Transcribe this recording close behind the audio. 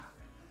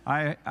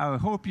I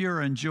hope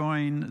you're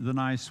enjoying the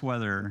nice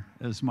weather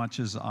as much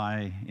as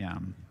I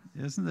am.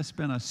 Isn't this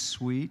been a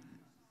sweet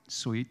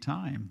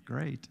time?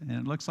 Great. And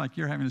it looks like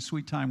you're having a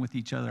sweet time with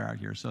each other out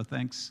here. So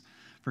thanks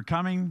for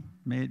coming.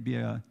 May it be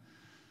a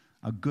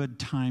good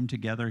time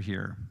together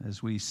here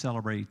as we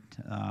celebrate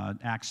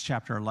Acts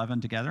chapter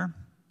 11 together,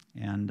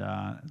 and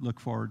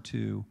look forward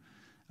to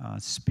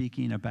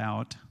speaking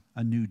about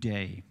a new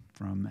day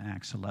from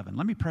Acts 11.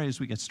 Let me pray as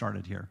we get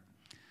started here.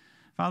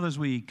 Father, as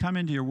we come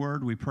into your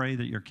word, we pray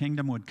that your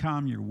kingdom would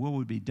come, your will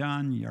would be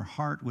done, your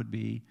heart would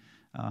be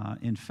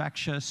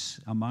infectious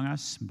among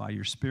us by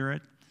your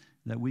Spirit,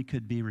 that we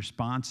could be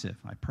responsive.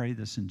 I pray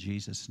this in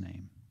Jesus'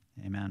 name.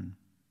 Amen.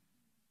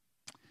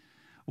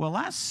 Well,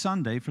 last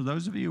Sunday, for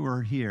those of you who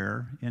are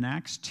here, in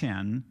Acts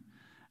 10,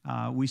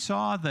 we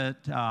saw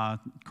that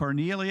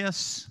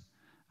Cornelius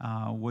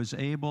was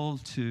able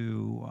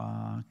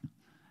to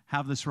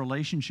have this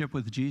relationship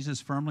with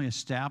Jesus firmly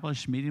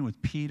established, meeting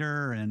with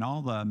Peter, and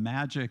all the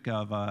magic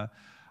of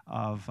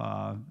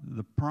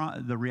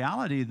the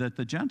reality that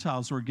the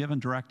Gentiles were given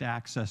direct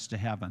access to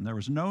heaven. There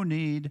was no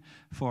need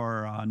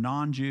for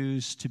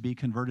non-Jews to be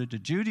converted to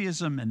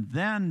Judaism and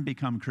then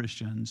become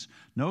Christians.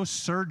 No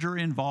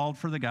surgery involved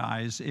for the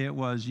guys. It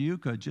was you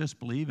could just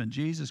believe in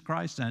Jesus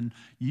Christ and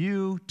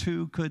you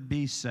too could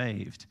be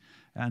saved.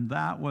 And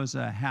that was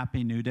a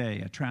happy new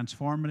day, a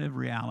transformative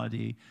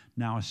reality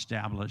now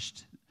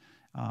established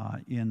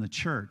in the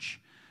church.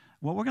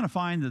 What we're going to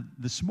find that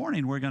this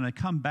morning, we're going to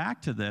come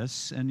back to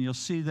this, and you'll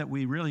see that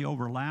we really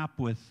overlap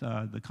with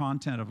the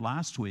content of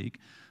last week,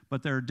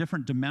 but there are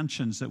different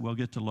dimensions that we'll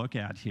get to look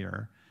at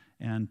here.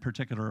 And in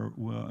particular,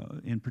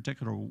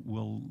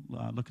 we'll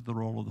look at the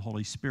role of the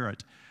Holy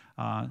Spirit.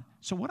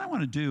 So what I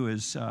want to do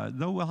is,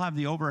 though we'll have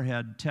the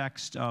overhead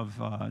text of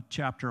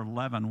chapter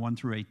 11, 1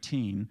 through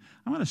 18,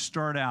 I'm going to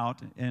start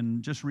out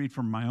and just read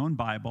from my own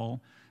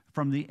Bible,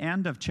 from the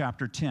end of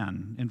chapter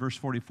 10 in verse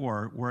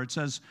 44, where it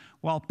says,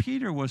 "While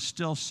Peter was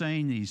still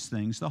saying these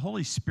things, the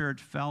Holy Spirit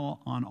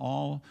fell on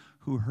all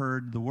who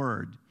heard the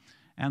word.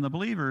 And the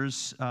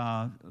believers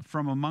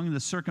from among the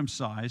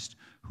circumcised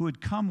who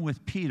had come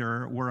with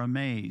Peter were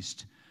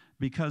amazed,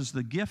 because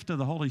the gift of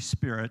the Holy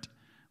Spirit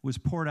was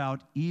poured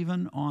out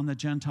even on the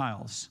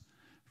Gentiles.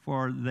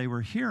 For they were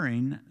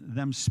hearing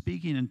them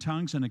speaking in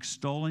tongues and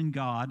extolling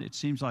God." It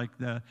seems like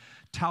the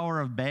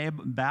Tower of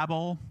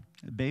Babel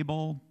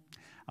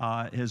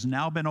has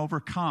now been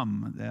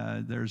overcome.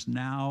 There's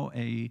now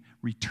a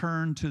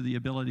return to the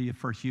ability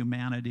for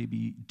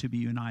humanity to be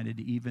united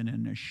even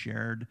in a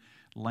shared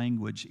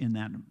language in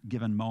that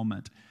given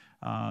moment.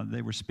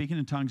 They were speaking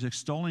in tongues,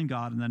 extolling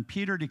God, and then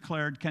Peter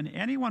declared, "Can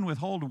anyone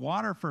withhold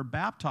water for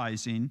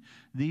baptizing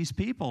these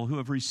people who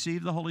have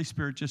received the Holy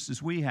Spirit just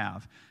as we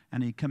have?"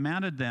 And he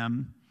commanded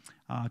them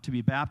to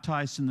be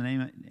baptized in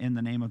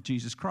the name of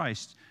Jesus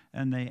Christ,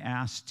 and they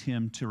asked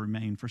him to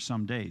remain for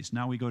some days.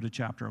 Now we go to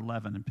chapter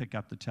 11 and pick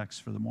up the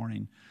text for the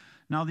morning.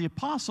 "Now the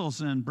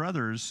apostles and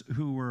brothers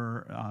who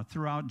were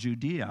throughout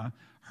Judea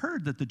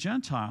heard that the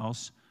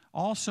Gentiles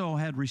also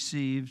had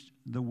received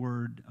the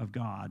word of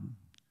God.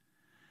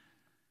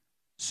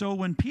 So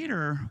when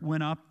Peter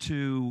went up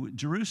to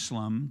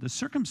Jerusalem, the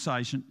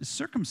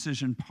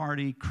circumcision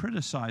party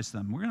criticized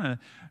them." We're going to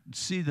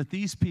see that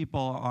these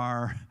people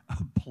are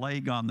a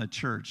plague on the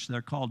church.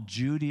 They're called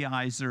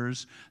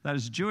Judaizers. That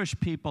is, Jewish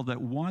people that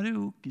want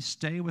to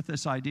stay with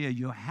this idea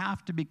you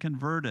have to be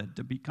converted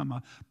to become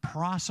a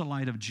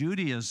proselyte of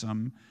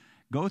Judaism,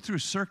 go through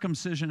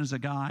circumcision as a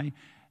guy,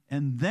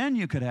 and then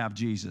you could have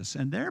Jesus.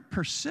 And they're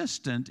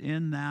persistent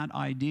in that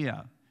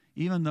idea,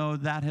 even though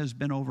that has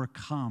been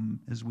overcome,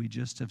 as we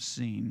just have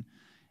seen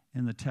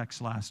in the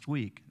text last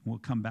week. We'll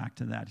come back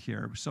to that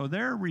here. So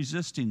they're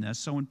resisting this.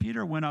 So when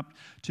Peter went up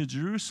to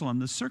Jerusalem,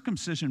 the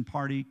circumcision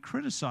party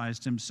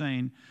criticized him,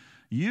 saying,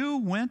 "You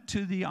went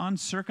to the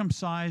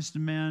uncircumcised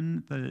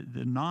men,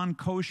 the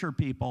non-kosher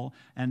people,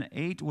 and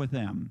ate with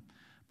them."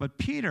 But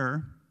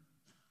Peter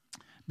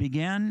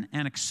began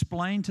and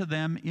explained to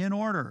them in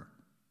order.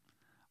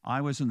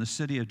 "I was in the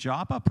city of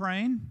Joppa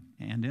praying,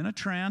 and in a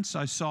trance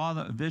I saw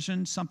the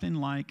vision, something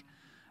like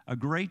a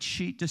great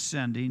sheet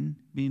descending,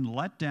 being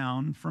let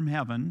down from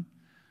heaven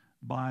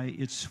by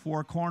its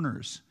four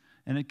corners.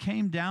 And it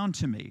came down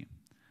to me.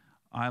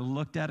 I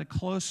looked at it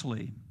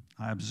closely.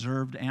 I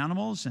observed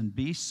animals and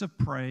beasts of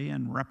prey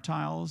and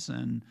reptiles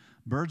and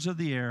birds of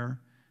the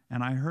air.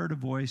 And I heard a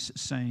voice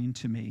saying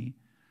to me,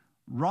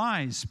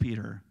 'Rise,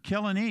 Peter,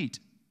 kill and eat.'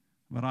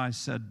 But I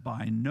said,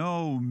 'By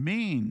no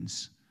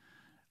means,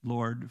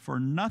 Lord, for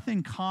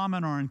nothing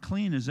common or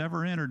unclean has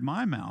ever entered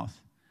my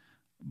mouth.'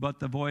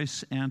 But the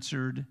voice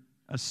answered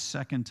a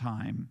second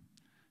time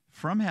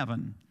from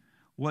heaven,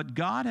 'What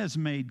God has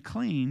made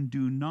clean,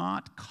 do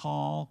not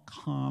call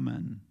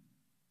common.'"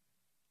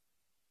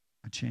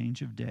 A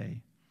change of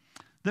day.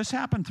 "This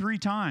happened 3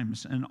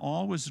 times, and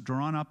all was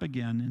drawn up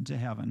again into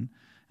heaven.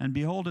 And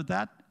behold, at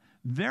that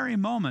very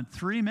moment,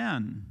 3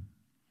 men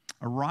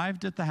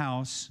arrived at the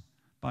house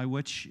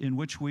in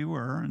which we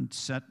were, and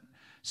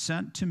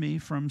sent to me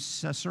from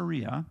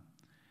Caesarea.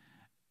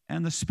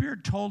 And the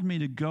Spirit told me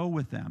to go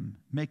with them,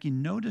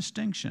 making no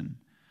distinction.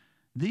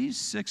 These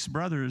 6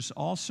 brothers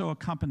also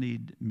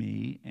accompanied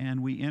me,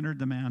 and we entered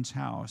the man's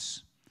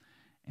house.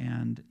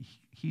 And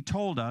he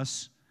told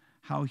us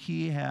how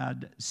he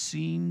had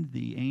seen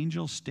the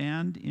angel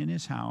stand in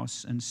his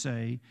house and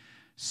say,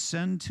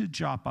 "Send to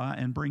Joppa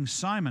and bring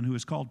Simon, who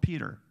is called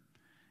Peter,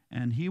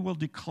 and he will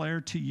declare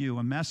to you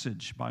a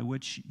message by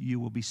which you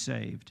will be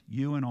saved,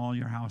 you and all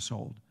your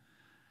household."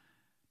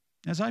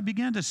 As I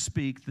began to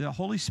speak, the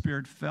Holy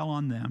Spirit fell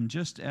on them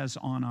just as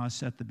on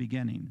us at the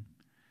beginning.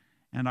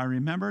 And I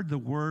remembered the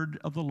word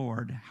of the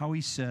Lord, how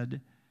he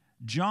said,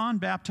 "John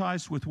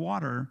baptized with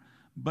water,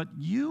 but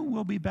you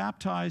will be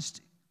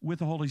baptized with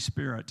the Holy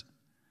Spirit."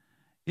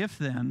 If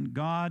then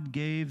God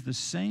gave the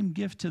same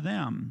gift to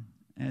them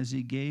as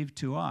he gave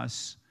to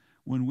us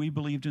when we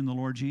believed in the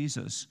Lord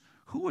Jesus,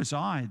 who was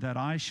I that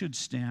I should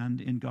stand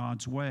in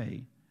God's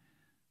way?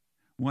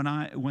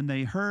 When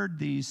they heard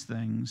these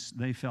things,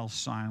 they fell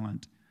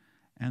silent,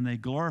 and they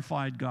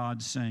glorified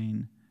God,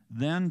 saying,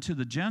 "Then to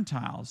the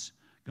Gentiles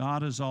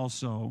God has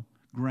also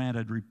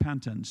granted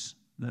repentance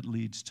that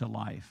leads to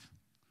life."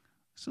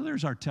 So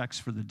there's our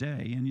text for the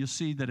day, and you'll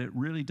see that it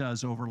really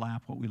does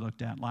overlap what we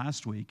looked at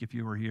last week, if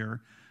you were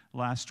here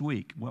last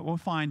week. What we'll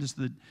find is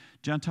that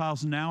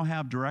Gentiles now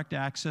have direct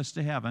access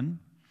to heaven,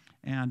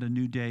 and a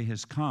new day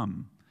has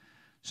come.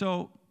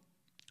 So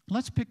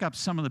let's pick up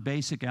some of the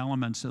basic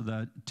elements of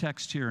the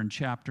text here in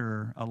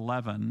chapter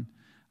 11,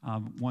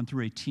 1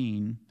 through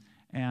 18,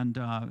 and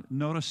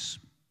notice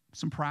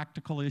some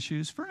practical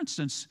issues. For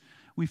instance,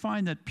 we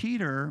find that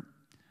Peter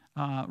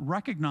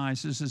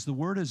recognizes, as the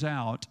word is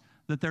out,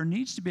 that there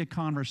needs to be a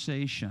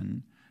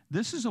conversation.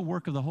 This is a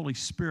work of the Holy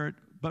Spirit,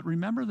 but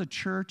remember, the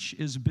church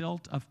is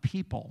built of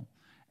people,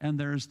 and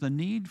there's the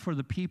need for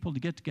the people to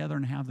get together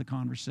and have the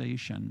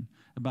conversation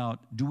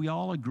about, do we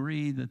all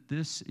agree that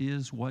this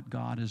is what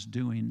God is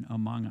doing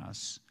among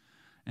us?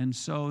 And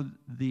so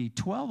the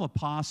 12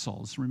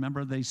 apostles,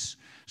 remember, they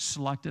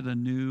selected a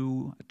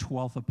new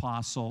 12th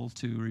apostle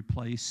to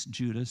replace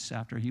Judas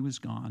after he was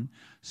gone.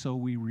 So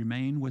we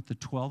remain with the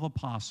 12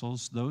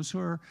 apostles, those who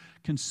are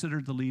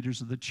considered the leaders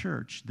of the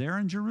church. They're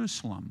in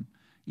Jerusalem.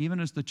 Even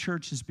as the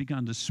church has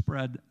begun to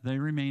spread, they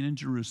remain in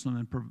Jerusalem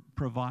and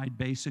provide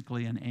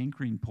basically an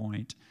anchoring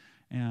point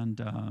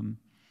and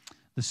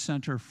the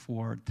center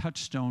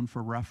touchstone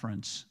for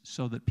reference,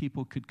 so that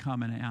people could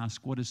come and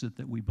ask, what is it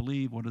that we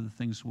believe? What are the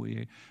things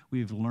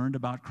we've learned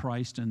about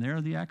Christ? And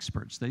they're the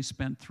experts. They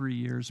spent 3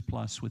 years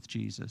plus with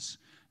Jesus,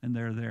 and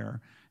they're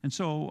there. And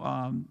so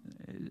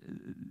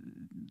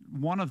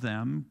one of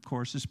them, of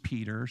course, is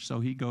Peter. So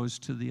he goes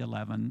to the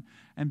 11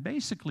 and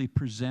basically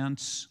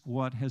presents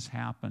what has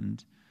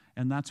happened.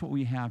 And that's what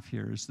we have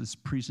here, is this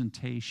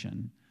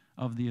presentation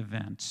of the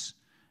events.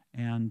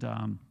 And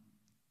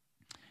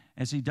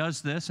as he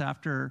does this,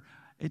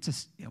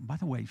 by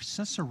the way,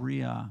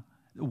 Caesarea,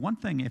 one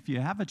thing, if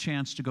you have a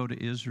chance to go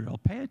to Israel,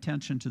 pay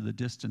attention to the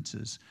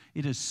distances.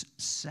 It is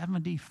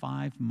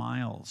 75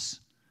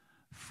 miles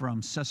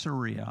from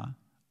Caesarea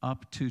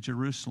up to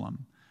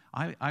Jerusalem.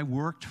 I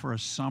worked for a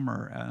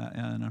summer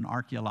in an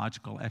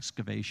archaeological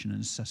excavation in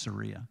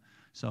Caesarea,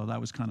 so that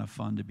was kind of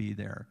fun to be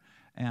there.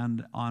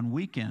 And on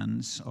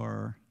weekends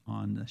or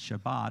on the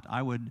Shabbat,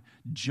 I would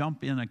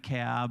jump in a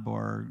cab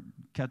or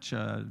catch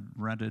a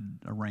rented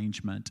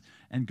arrangement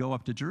and go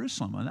up to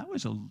Jerusalem. And that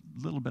was a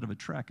little bit of a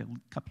trek, a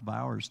couple of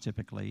hours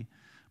typically.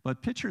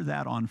 But picture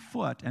that on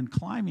foot and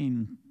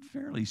climbing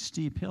fairly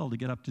steep hill to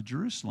get up to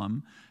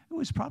Jerusalem. It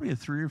was probably a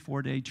 3 or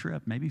 4 day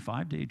trip, maybe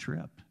 5-day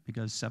trip,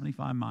 because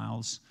 75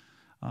 miles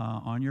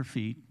on your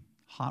feet,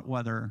 hot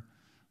weather.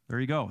 There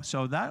you go.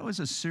 So that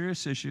was a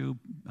serious issue.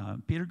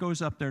 Peter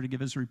goes up there to give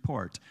his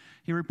report.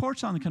 He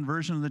reports on the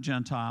conversion of the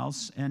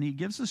Gentiles, and he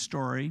gives the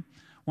story,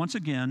 once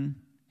again,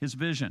 his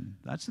vision.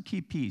 That's the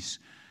key piece.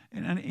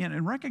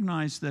 And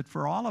recognize that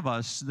for all of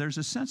us, there's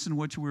a sense in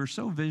which we're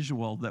so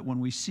visual that when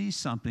we see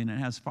something, it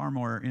has far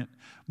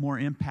more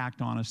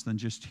impact on us than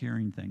just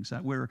hearing things.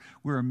 That we're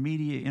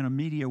in a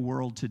media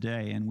world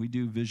today, and we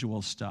do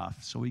visual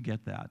stuff, so we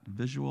get that.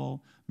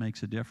 Visual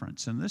makes a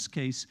difference. In this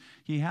case,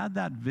 he had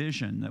that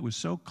vision that was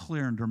so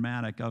clear and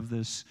dramatic of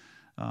this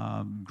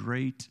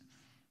great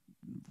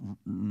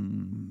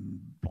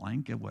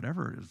blanket,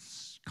 whatever it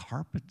is,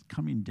 carpet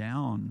coming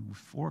down with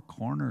 4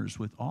 corners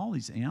with all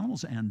these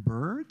animals and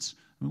birds.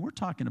 I mean, we're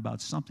talking about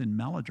something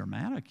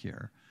melodramatic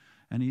here.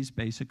 And he's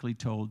basically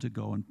told to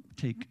go and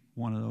take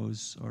one of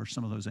those or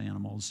some of those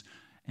animals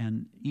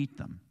and eat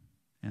them.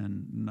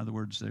 And in other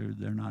words,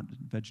 they're not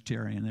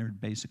vegetarian. They're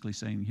basically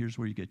saying, here's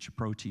where you get your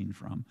protein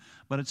from.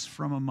 But it's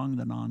from among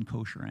the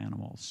non-kosher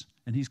animals.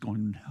 And he's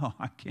going, no,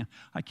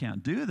 I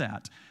can't do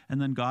that.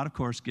 And then God, of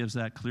course, gives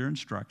that clear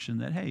instruction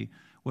that, hey,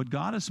 what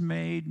God has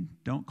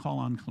made, don't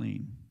call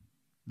unclean.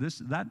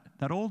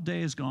 That old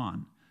day is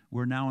gone.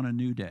 We're now in a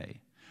new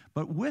day.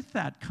 But with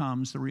that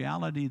comes the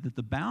reality that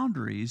the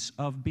boundaries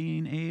of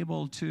being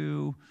able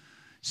to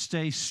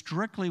stay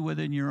strictly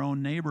within your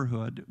own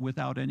neighborhood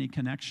without any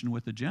connection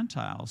with the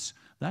Gentiles,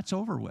 that's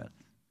over with.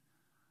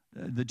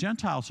 The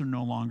Gentiles are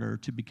no longer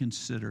to be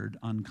considered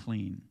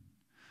unclean.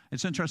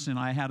 It's interesting,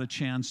 I had a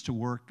chance to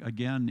work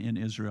again in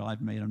Israel.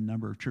 I've made a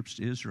number of trips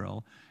to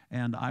Israel,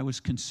 and I was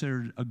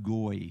considered a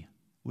goy.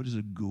 What is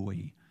a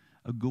goy?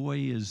 A goy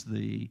is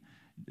the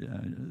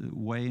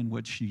way in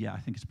which, I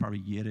think it's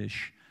probably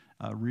Yiddish,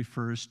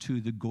 refers to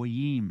the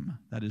goyim,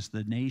 that is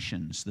the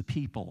nations, the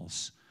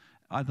peoples.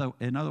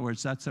 In other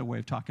words, that's their way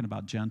of talking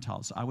about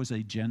Gentiles. I was a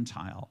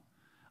Gentile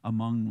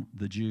among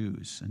the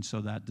Jews, and so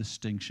that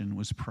distinction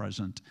was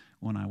present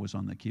when I was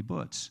on the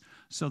kibbutz.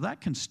 So that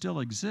can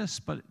still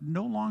exist, but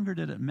no longer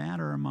did it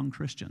matter among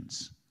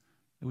Christians.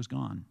 It was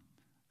gone.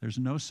 There's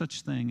no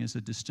such thing as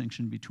a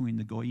distinction between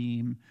the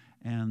goyim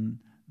and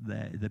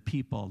the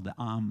people,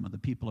 the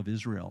people of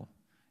Israel.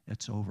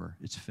 It's over.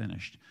 It's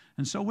finished.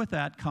 And so with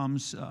that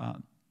comes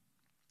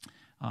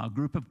a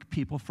group of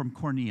people from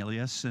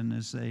Cornelius, and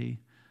as they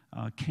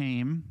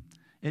came,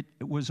 it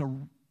was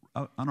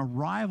an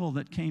arrival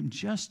that came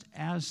just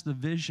as the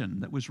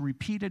vision that was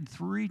repeated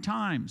 3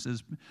 times,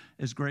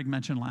 as Greg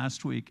mentioned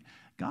last week.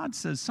 God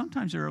says,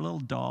 sometimes you're a little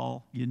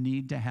dull. You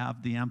need to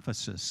have the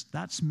emphasis.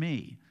 That's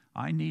me.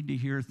 I need to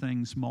hear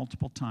things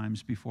multiple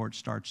times before it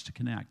starts to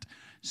connect.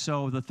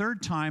 So the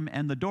 3rd time,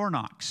 and the door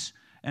knocks.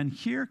 And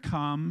here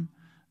come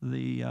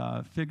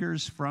the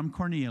figures from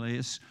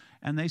Cornelius,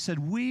 and they said,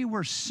 we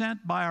were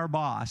sent by our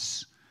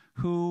boss,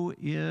 who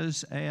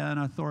is an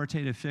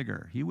authoritative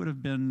figure. He would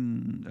have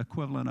been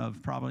equivalent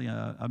of probably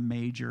a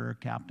major, a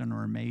captain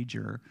or a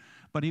major,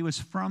 but he was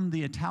from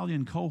the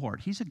Italian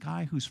cohort. He's a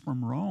guy who's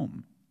from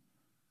Rome.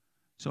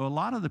 So a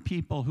lot of the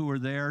people who were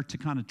there to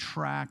kind of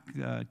track,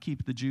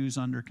 keep the Jews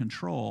under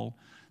control,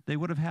 they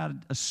would have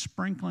had a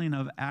sprinkling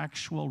of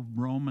actual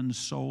Roman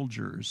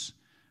soldiers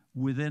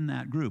within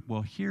that group.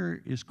 Well,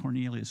 here is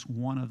Cornelius,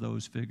 one of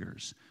those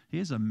figures. He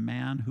is a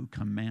man who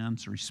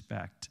commands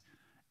respect,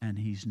 and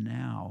he's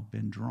now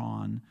been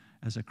drawn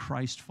as a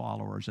Christ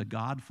follower, as a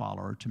God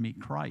follower, to meet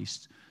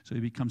Christ. So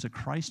he becomes a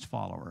Christ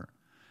follower.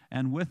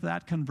 And with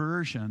that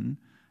conversion,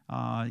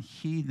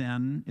 he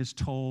then is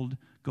told,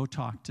 go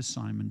talk to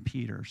Simon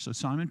Peter. So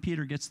Simon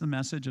Peter gets the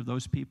message of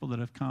those people that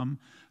have come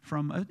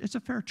from, it's a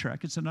fair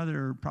trek. It's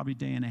another probably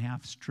day and a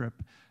half's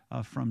trip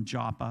from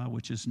Joppa,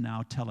 which is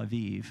now Tel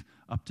Aviv,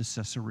 up to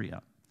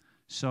Caesarea.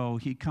 So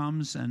he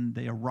comes and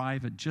they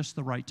arrive at just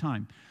the right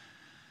time.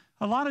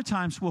 A lot of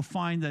times we'll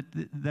find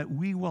that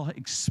we will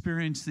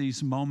experience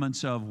these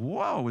moments of,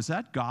 whoa, was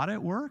that God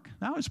at work?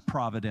 That was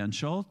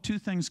providential. 2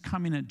 things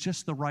coming at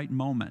just the right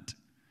moment.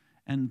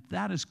 And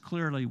that is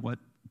clearly what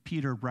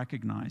Peter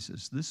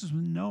recognizes. This is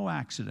no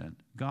accident.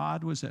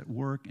 God was at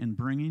work in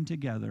bringing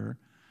together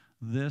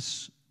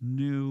this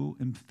new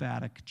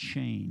emphatic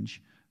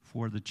change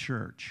for the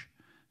church.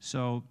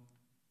 So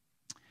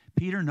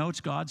Peter notes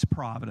God's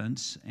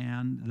providence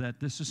and that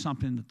this is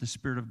something that the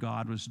Spirit of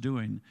God was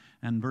doing.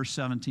 And verse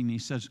 17, he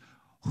says,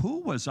 who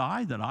was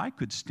I that I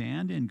could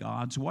stand in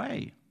God's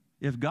way?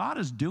 If God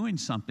is doing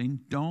something,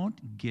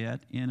 don't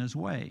get in his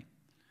way.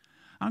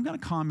 I'm going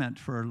to comment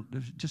for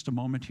just a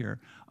moment here.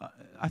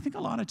 I think a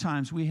lot of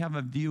times we have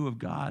a view of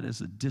God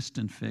as a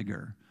distant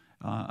figure,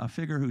 a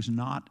figure who's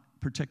not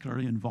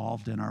particularly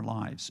involved in our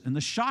lives. And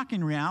the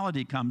shocking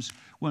reality comes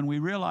when we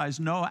realize,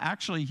 no,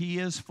 actually, he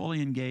is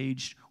fully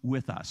engaged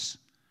with us.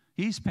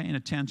 He's paying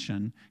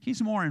attention.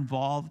 He's more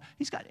involved.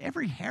 He's got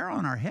every hair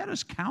on our head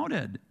is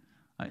counted.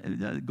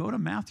 Go to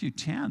Matthew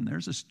 10.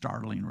 There's a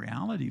startling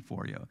reality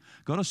for you.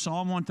 Go to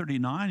Psalm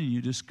 139, and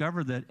you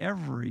discover that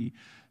every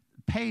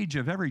page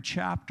of every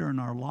chapter in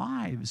our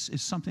lives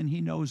is something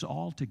he knows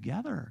all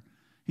together.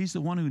 He's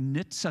the one who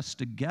knits us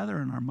together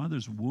in our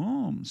mother's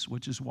wombs,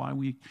 which is why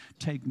we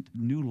take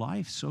new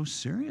life so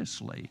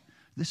seriously.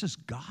 This is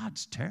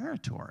God's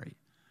territory.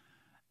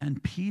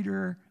 And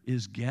Peter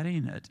is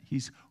getting it.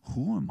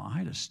 Who am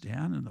I to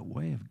stand in the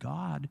way of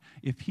God?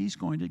 If he's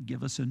going to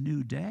give us a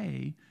new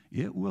day,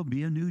 it will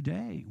be a new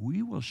day.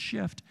 We will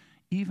shift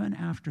even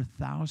after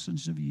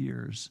thousands of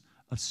years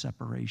of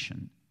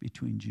separation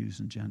between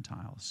Jews and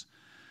Gentiles.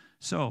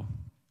 So,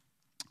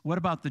 what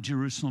about the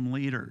Jerusalem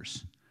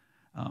leaders?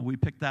 We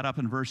pick that up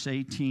in verse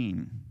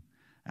 18.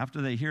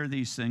 After they hear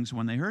these things,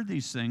 when they heard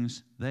these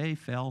things, they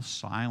fell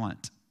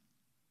silent.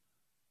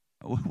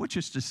 Which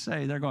is to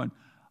say, they're going,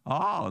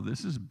 oh,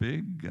 this is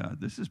big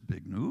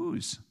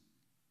news.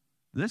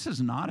 This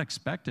is not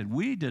expected.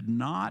 We did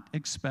not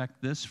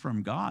expect this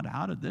from God.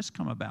 How did this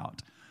come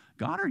about?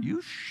 God, are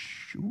you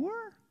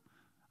sure?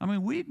 I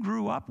mean, we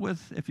grew up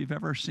with, if you've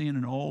ever seen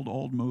an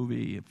old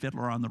movie,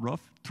 Fiddler on the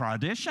Roof,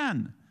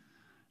 tradition.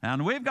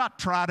 And we've got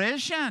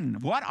tradition.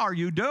 What are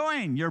you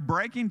doing? You're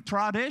breaking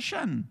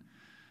tradition.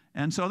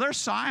 And so they're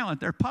silent.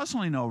 They're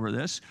puzzling over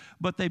this.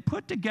 But they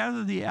put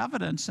together the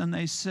evidence and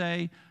they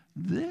say,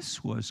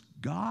 this was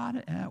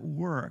God at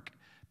work.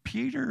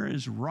 Peter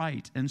is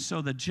right. And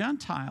so the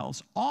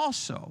Gentiles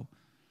also,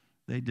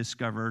 they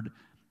discovered,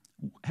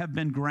 have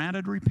been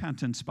granted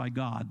repentance by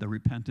God, the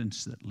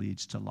repentance that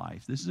leads to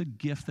life. This is a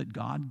gift that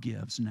God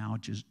gives now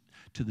just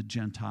to the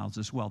Gentiles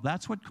as well.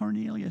 That's what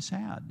Cornelius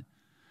had.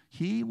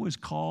 He was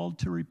called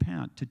to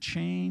repent, to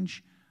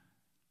change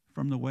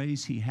from the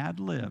ways he had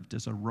lived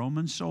as a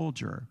Roman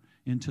soldier.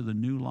 into the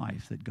new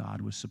life that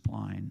God was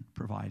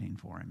providing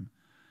for him.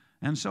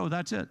 And so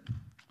that's it.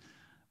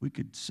 We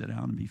could sit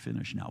down and be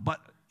finished now. But,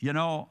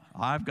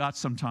 I've got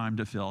some time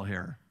to fill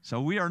here.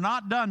 So we are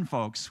not done,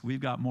 folks. We've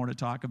got more to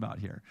talk about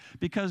here.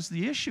 Because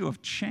the issue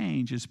of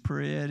change is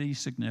pretty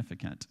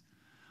significant.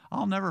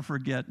 I'll never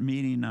forget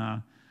meeting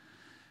a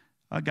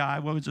guy,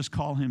 we'll just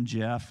call him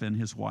Jeff, and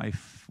his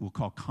wife we'll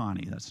call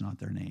Connie. That's not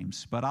their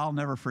names. But I'll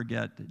never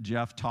forget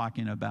Jeff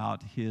talking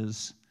about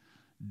his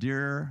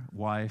dear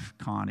wife,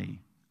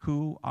 Connie,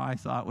 who I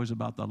thought was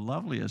about the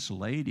loveliest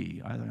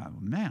lady. I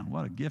thought, man,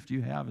 what a gift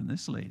you have in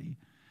this lady.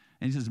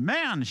 And he says,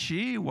 man,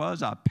 she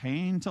was a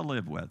pain to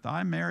live with.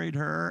 I married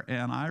her,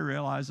 and I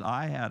realized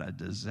I had a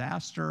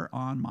disaster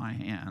on my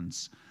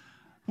hands.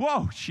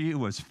 Whoa, she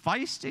was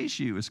feisty.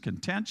 She was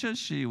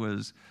contentious.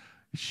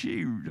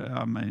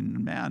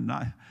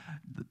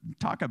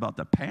 Talk about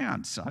the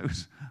pants. I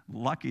was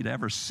lucky to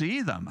ever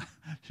see them.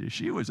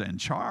 She was in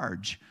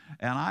charge.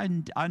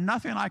 And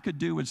nothing I could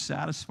do would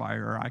satisfy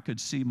her. I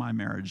could see my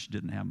marriage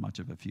didn't have much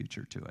of a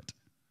future to it.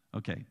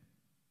 Okay.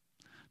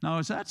 Now,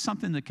 is that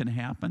something that can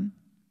happen?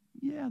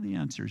 Yeah, the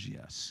answer is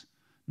yes.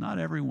 Not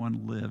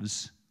everyone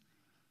lives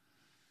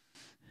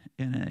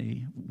in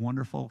a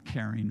wonderful,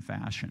 caring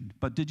fashion.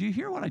 But did you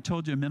hear what I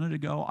told you a minute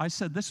ago? I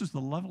said this was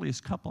the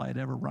loveliest couple I had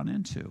ever run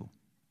into.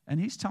 And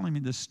he's telling me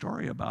this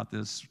story about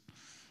this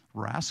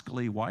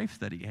rascally wife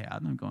that he had.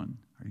 And I'm going,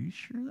 are you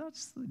sure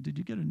did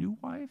you get a new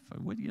wife?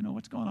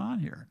 What's going on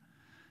here?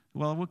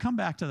 Well, we'll come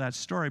back to that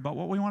story. But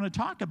what we want to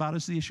talk about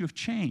is the issue of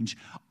change.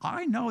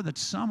 I know that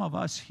some of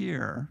us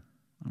here,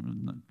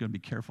 I'm going to be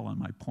careful on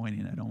my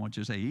pointing. I don't want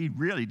you to say, he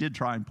really did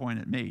try and point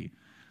at me.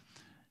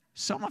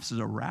 Some of us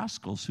are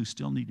rascals who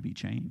still need to be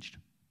changed.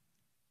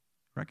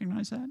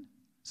 Recognize that?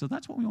 So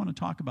that's what we want to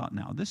talk about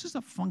now. This is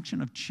the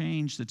function of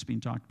change that's being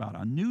talked about.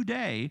 A new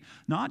day,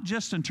 not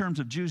just in terms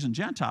of Jews and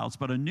Gentiles,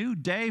 but a new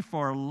day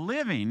for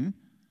living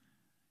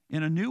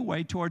in a new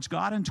way towards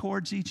God and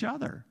towards each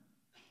other.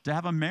 To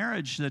have a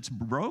marriage that's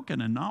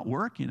broken and not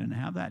working and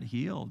have that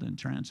healed and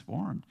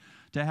transformed.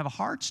 To have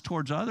hearts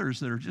towards others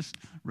that are just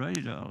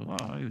ready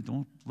to,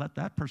 don't let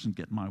that person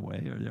get in my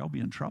way or they'll be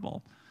in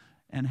trouble.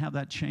 And have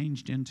that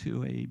changed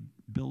into a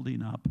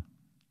building up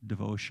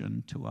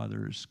devotion to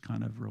others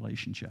kind of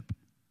relationship.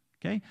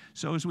 Okay?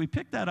 So as we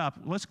pick that up,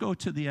 let's go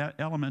to the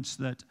elements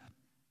that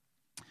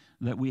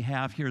we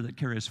have here that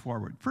carry us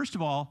forward. First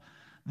of all,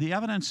 the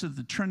evidence of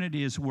the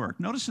Trinity is work.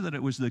 Notice that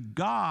it was the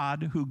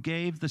God who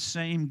gave the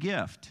same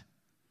gift.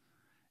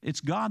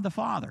 It's God the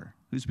Father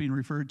who's being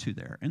referred to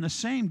there. And the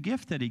same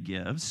gift that he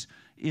gives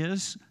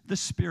is the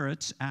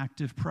Spirit's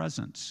active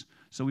presence.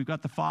 So we've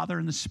got the Father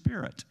and the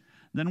Spirit.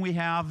 Then we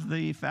have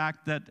the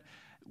fact that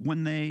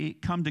when they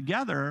come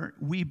together,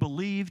 we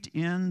believed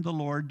in the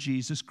Lord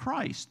Jesus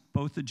Christ,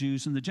 both the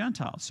Jews and the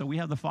Gentiles. So we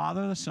have the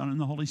Father, the Son, and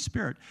the Holy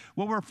Spirit.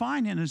 What we're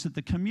finding is that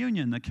the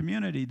communion, the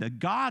community, the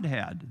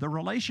Godhead, the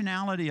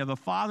relationality of a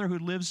Father who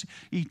lives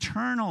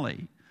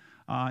eternally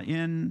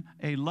in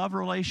a love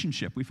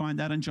relationship. We find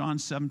that in John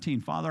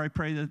 17. Father, I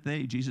pray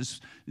that Jesus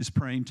is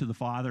praying to the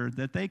Father,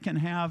 that they can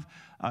have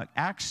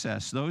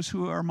access, those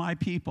who are my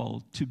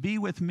people, to be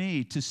with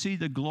me, to see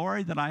the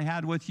glory that I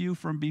had with you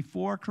from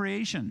before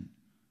creation.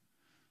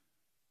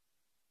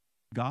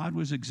 God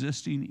was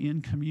existing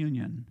in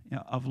communion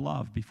of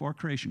love before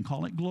creation.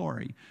 Call it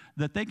glory.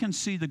 That they can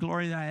see the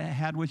glory that I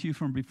had with you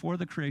from before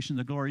the creation,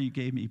 the glory you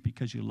gave me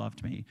because you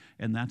loved me.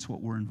 And that's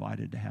what we're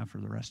invited to have for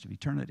the rest of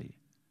eternity.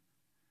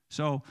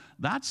 So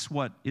that's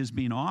what is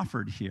being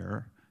offered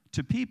here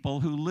to people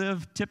who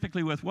live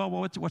typically with, well,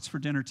 what's for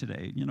dinner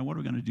today? What are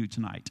we going to do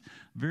tonight?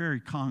 Very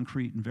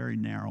concrete and very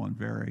narrow and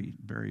very,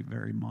 very,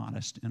 very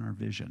modest in our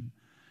vision.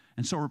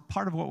 And so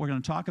part of what we're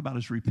going to talk about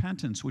is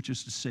repentance, which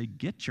is to say,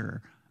 get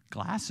your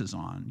glasses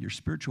on, your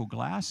spiritual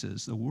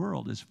glasses. The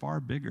world is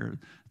far bigger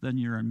than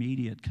your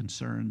immediate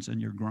concerns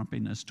and your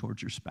grumpiness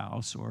towards your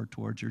spouse or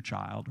towards your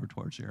child or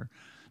towards your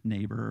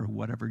neighbor or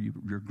whatever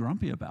you're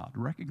grumpy about.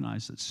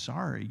 Recognize that,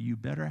 sorry, you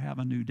better have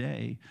a new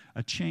day,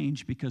 a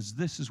change, because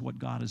this is what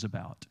God is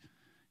about.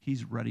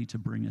 He's ready to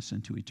bring us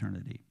into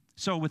eternity.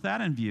 So with that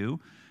in view,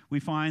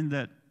 we find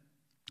that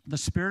the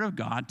Spirit of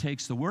God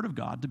takes the Word of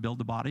God to build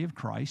the body of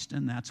Christ,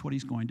 and that's what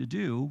he's going to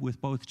do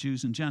with both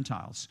Jews and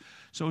Gentiles.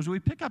 So as we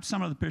pick up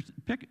some of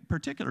the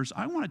particulars,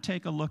 I want to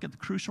take a look at the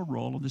crucial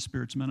role of the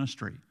Spirit's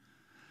ministry.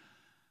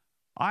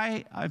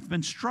 I've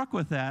been struck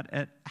with that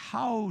at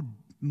how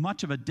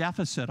much of a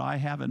deficit I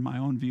have in my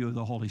own view of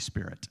the Holy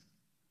Spirit.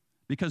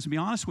 Because to be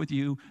honest with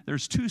you,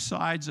 there's two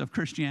sides of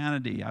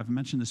Christianity. I've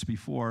mentioned this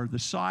before. The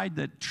side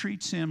that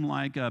treats him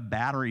like a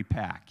battery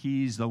pack.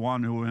 He's the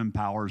one who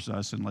empowers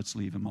us, and let's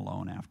leave him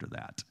alone after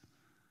that.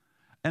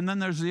 And then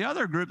there's the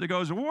other group that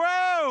goes,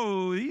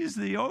 whoa, he's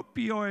the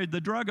opioid, the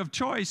drug of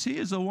choice. He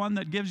is the one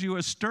that gives you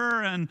a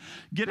stir and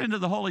get into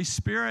the Holy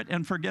Spirit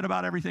and forget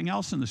about everything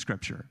else in the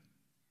Scripture.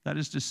 That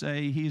is to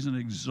say, he's an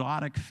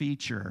exotic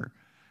feature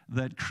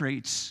that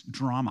creates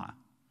drama.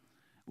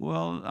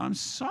 Well, I'm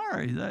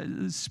sorry,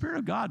 the Spirit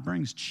of God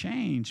brings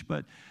change,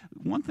 but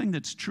one thing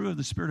that's true of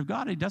the Spirit of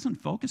God, he doesn't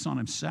focus on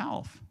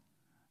himself.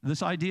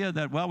 This idea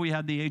that, well, we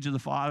had the age of the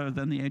Father,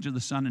 then the age of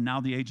the Son, and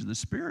now the age of the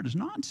Spirit is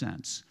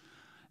nonsense.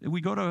 We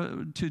go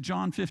to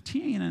John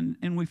 15,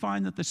 and we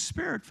find that the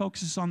Spirit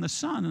focuses on the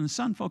Son, and the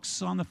Son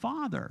focuses on the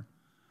Father.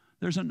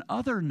 There's an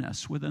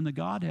otherness within the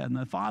Godhead, and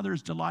the Father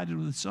is delighted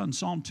with the Son.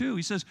 Psalm 2,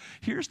 he says,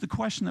 here's the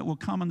question that will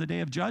come on the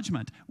day of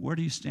judgment. Where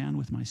do you stand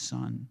with my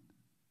Son?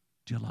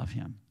 Do you love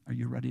him? Are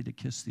you ready to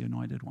kiss the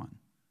Anointed One?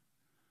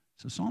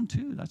 So Psalm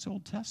 2, that's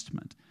Old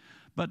Testament.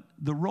 But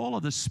the role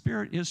of the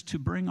Spirit is to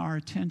bring our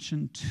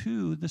attention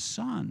to the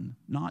Son,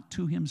 not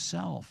to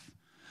himself.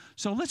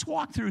 So let's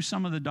walk through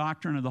some of the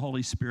doctrine of the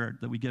Holy Spirit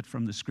that we get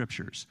from the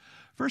Scriptures.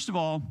 First of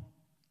all,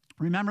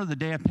 remember the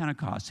day of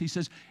Pentecost. He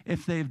says,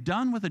 if they've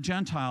done with the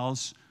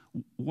Gentiles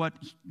what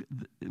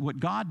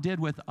God did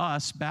with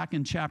us back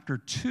in chapter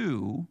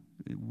 2,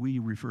 we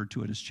refer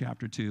to it as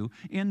chapter 2,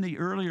 in the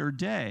earlier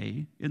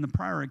day, in the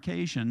prior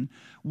occasion,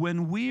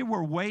 when we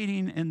were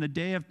waiting in the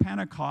day of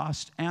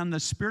Pentecost and the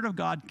Spirit of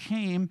God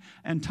came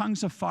and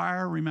tongues of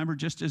fire, remember,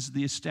 just as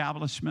the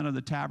establishment of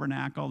the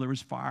tabernacle, there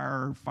was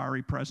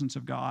fiery presence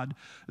of God,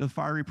 the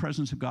fiery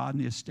presence of God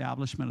in the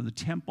establishment of the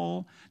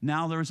temple.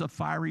 Now there's a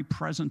fiery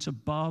presence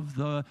above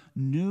the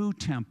new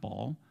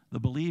temple, the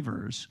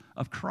believers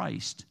of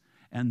Christ,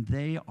 and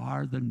they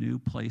are the new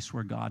place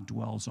where God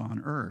dwells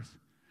on earth.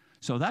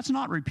 So that's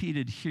not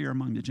repeated here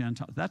among the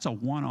Gentiles. That's a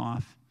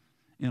one-off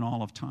in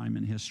all of time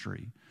and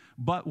history.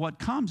 But what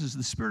comes is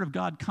the Spirit of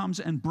God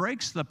comes and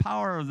breaks the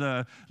power of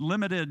the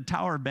limited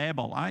Tower of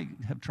Babel. I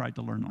have tried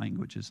to learn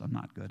languages. I'm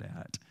not good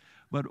at it.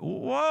 But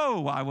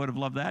whoa, I would have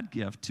loved that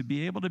gift, to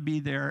be able to be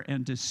there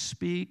and to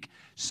speak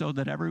so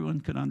that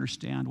everyone could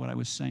understand what I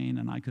was saying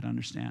and I could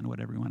understand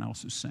what everyone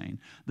else was saying.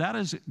 That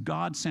is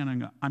God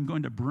saying, I'm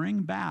going to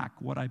bring back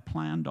what I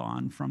planned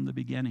on from the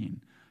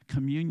beginning.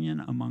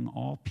 Communion among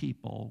all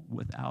people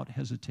without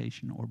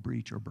hesitation or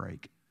breach or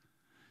break.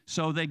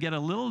 So they get a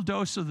little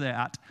dose of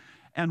that,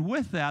 and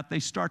with that, they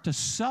start to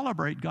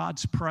celebrate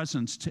God's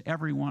presence to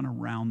everyone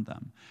around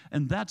them.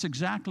 And that's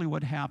exactly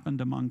what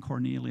happened among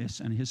Cornelius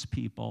and his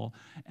people.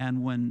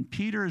 And when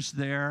Peter's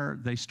there,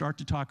 they start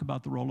to talk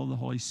about the role of the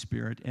Holy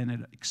Spirit, and it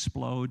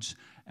explodes,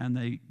 and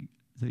the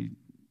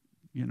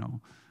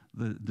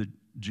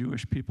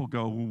Jewish people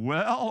go,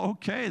 well,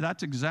 okay,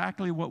 that's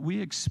exactly what we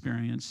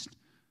experienced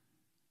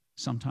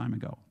some time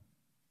ago.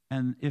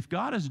 And if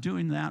God is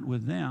doing that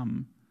with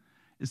them,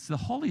 it's the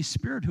Holy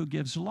Spirit who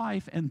gives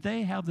life, and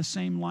they have the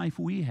same life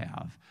we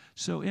have.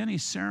 So any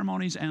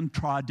ceremonies and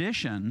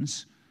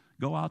traditions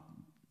go out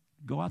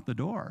the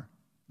door.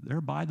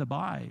 They're by the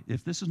by.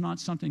 If this is not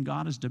something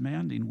God is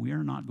demanding, we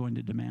are not going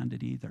to demand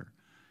it either.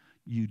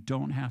 You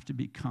don't have to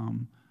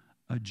become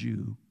a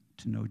Jew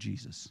to know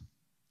Jesus.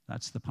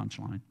 That's the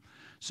punchline.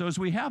 So as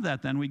we have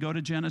that, then we go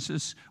to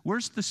Genesis.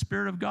 Where's the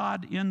Spirit of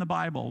God in the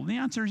Bible? The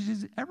answer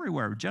is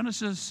everywhere.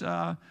 Genesis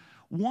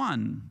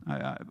 1.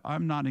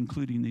 I'm not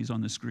including these on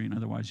the screen,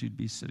 otherwise you'd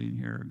be sitting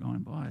here going,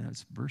 boy,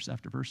 that's verse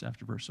after verse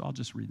after verse. So I'll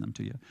just read them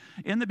to you.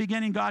 In the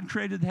beginning, God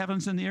created the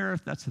heavens and the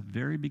earth. That's the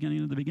very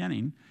beginning of the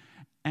beginning.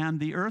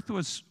 And the earth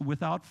was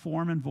without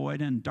form and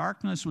void, and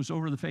darkness was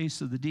over the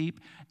face of the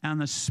deep,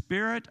 and the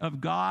Spirit of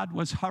God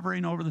was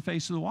hovering over the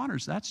face of the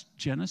waters. That's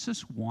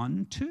Genesis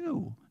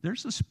 1:2.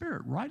 There's the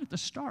Spirit right at the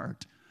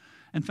start.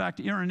 In fact,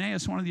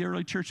 Irenaeus, one of the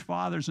early church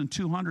fathers in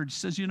 200,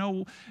 says,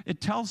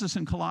 it tells us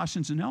in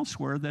Colossians and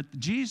elsewhere that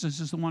Jesus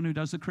is the one who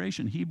does the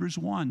creation. Hebrews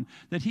 1,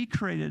 that he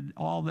created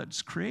all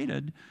that's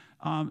created.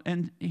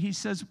 And he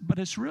says, but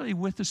it's really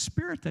with the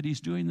Spirit that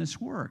he's doing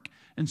this work.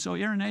 And so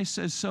Irenaeus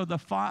says, so the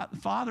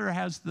Father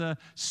has the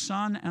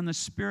Son and the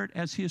Spirit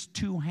as his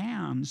two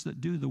hands that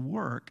do the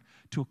work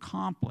to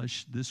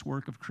accomplish this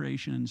work of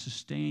creation and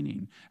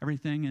sustaining.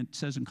 Everything it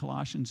says in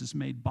Colossians is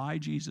made by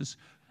Jesus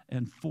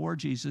and for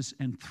Jesus,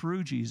 and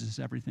through Jesus,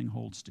 everything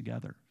holds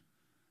together.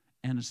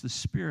 And it's the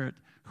Spirit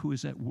who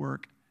is at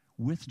work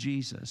with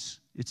Jesus.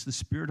 It's the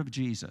Spirit of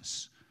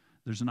Jesus.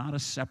 There's not a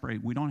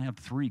separate, we don't have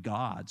three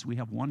gods. We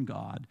have one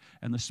God,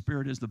 and the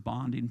Spirit is the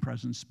bonding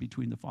presence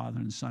between the Father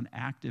and the Son,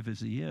 active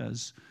as he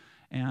is,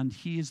 and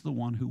he is the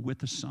one who, with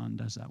the Son,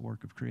 does that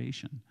work of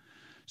creation.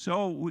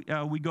 So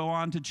we go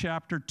on to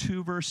chapter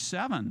 2, verse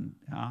 7.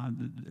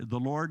 The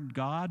Lord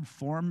God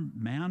formed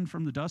man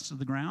from the dust of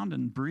the ground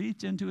and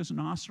breathed into his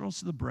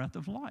nostrils the breath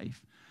of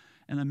life.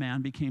 And the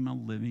man became a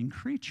living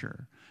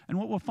creature. And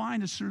what we'll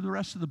find is through the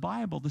rest of the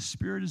Bible, the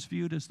Spirit is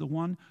viewed as the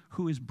one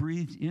who is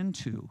breathed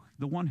into,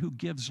 the one who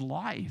gives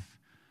life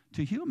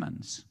to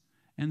humans.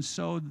 And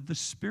so the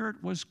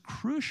Spirit was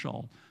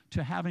crucial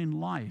to having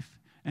life.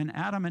 And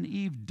Adam and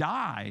Eve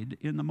died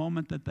in the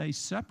moment that they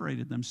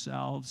separated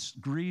themselves,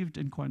 grieved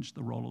and quenched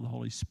the role of the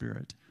Holy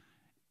Spirit,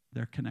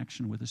 their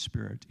connection with the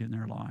Spirit in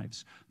their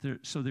lives.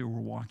 So they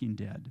were walking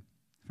dead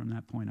from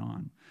that point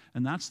on.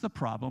 And that's the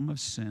problem of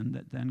sin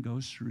that then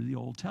goes through the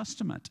Old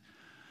Testament.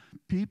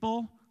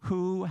 People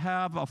who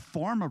have a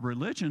form of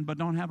religion but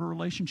don't have a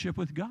relationship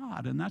with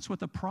God. And that's what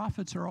the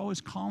prophets are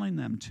always calling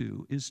them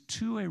to, is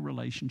to a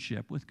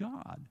relationship with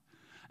God.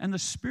 And the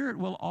Spirit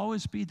will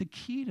always be the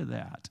key to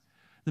that.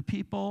 The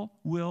people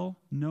will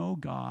know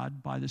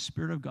God by the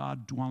Spirit of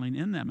God dwelling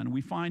in them. And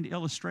we find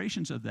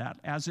illustrations of that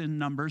as in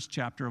Numbers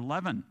chapter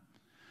 11,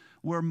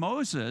 where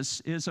Moses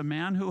is a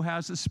man who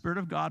has the Spirit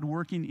of God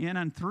working in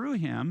and through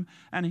him,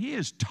 and he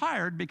is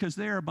tired because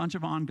they are a bunch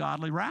of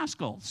ungodly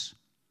rascals.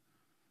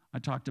 I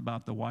talked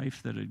about the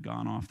wife that had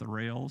gone off the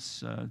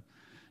rails,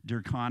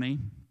 dear Connie.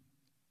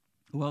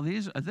 Well,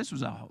 this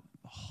was a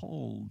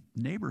whole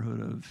neighborhood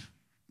of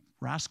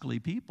rascally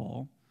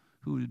people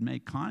who would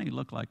make Connie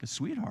look like a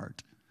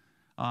sweetheart.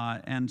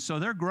 And so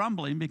they're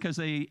grumbling because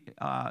they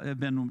have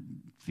been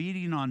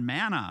feeding on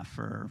manna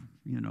for,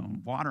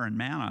 water and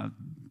manna,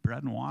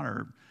 bread and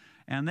water.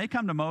 And they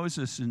come to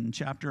Moses in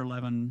chapter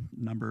 11,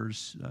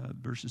 Numbers,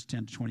 verses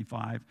 10 to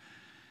 25.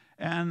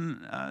 And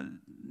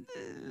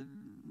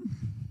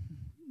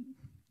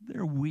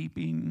they're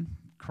weeping,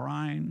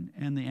 crying,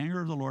 and the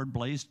anger of the Lord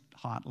blazed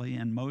hotly,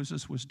 and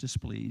Moses was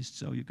displeased.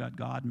 So you've got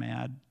God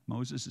mad,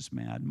 Moses is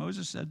mad.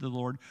 Moses said to the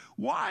Lord,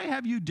 "Why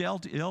have you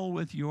dealt ill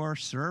with your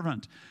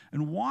servant?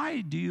 And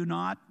why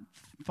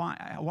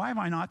have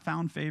I not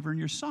found favor in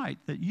your sight,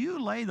 that you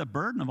lay the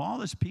burden of all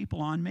this people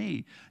on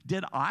me?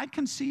 Did I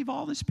conceive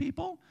all this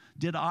people?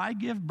 Did I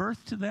give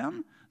birth to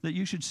them, that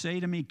you should say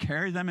to me,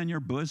 carry them in your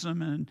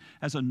bosom, and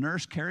as a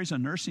nurse carries a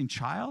nursing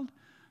child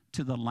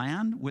to the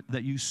land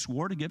that you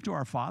swore to give to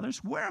our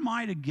fathers? Where am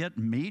I to get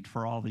meat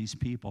for all these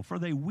people? For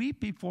they weep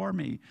before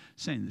me,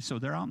 saying," so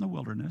they're out in the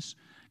wilderness,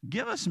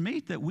 "Give us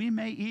meat that we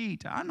may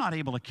eat. I'm not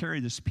able to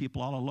carry this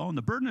people all alone.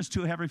 The burden is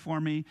too heavy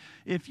for me.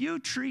 If you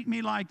treat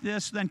me like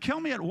this, then kill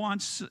me at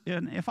once.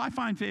 And if I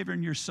find favor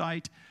in your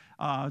sight,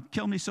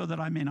 kill me so that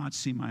I may not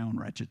see my own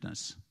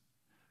wretchedness."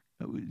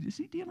 Is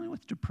he dealing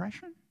with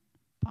depression,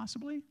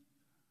 possibly?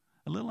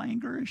 A little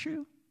anger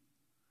issue?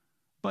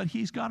 But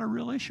he's got a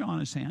real issue on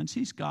his hands.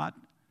 He's got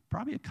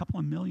probably a couple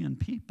of million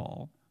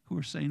people who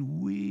are saying,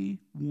 "We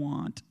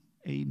want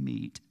a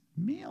meat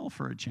meal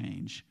for a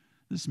change.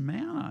 This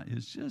manna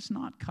is just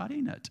not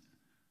cutting it."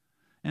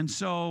 And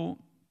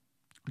so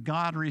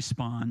God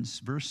responds,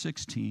 verse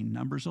 16,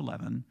 Numbers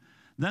 11.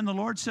 "Then the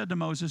Lord said to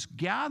Moses,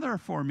 gather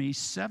for me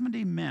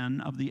 70 men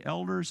of the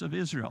elders of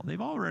Israel."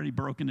 They've already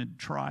broken into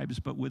tribes,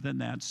 but within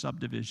that,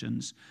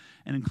 subdivisions.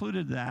 And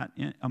included that,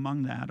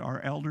 among that,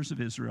 are elders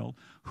of Israel,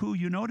 who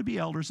you know to be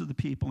elders of the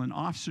people and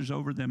officers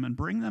over them, and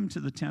bring them to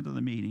the tent of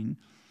the meeting.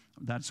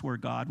 That's where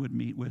God would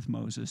meet with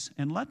Moses.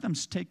 "And let them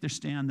take their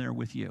stand there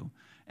with you.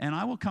 And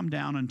I will come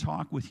down and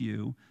talk with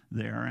you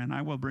there, and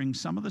I will bring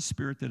some of the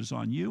Spirit that is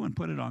on you and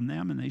put it on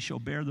them, and they shall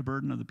bear the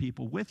burden of the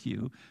people with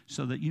you,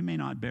 so that you may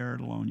not bear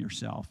it alone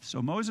yourself."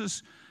 So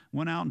Moses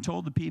went out and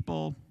told the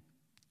people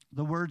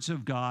the words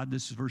of God.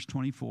 This is verse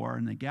 24.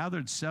 "And they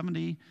gathered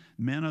 70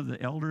 men of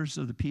the elders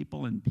of the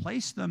people and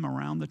placed them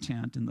around the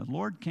tent. And the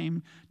Lord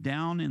came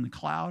down in the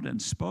cloud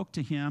and spoke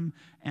to him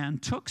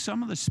and took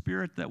some of the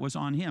Spirit that was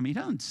on him." He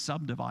doesn't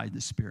subdivide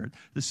the Spirit.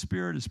 The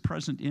Spirit is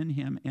present in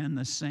him, and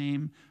the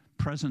same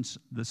presence,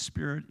 the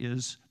Spirit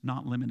is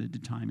not limited to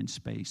time and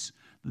space.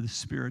 The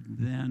Spirit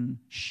then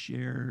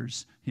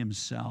shares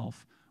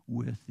himself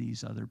with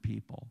these other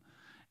people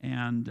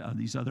and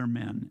these other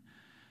men.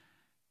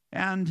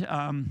 And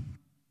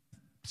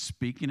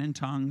speaking in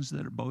tongues,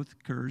 that both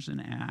occurs in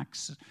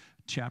Acts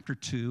chapter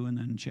 2 and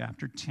then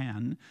chapter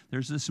 10.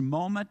 There's this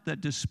moment that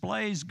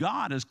displays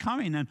God is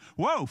coming, and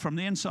whoa, from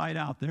the inside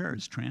out there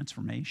is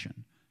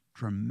transformation,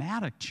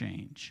 dramatic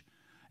change.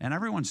 And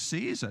everyone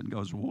sees it and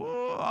goes,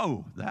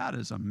 "Whoa, that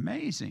is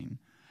amazing."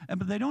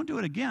 But they don't do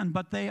it again,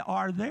 but they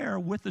are there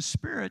with the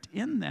Spirit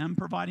in them,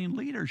 providing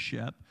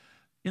leadership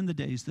in the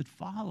days that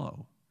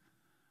follow.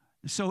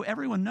 So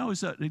everyone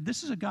knows that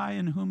this is a guy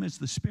in whom is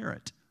the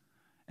Spirit.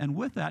 And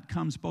with that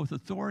comes both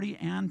authority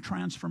and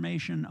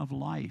transformation of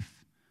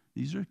life.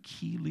 These are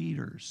key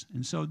leaders.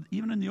 And so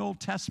even in the Old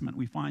Testament,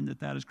 we find that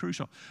that is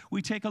crucial.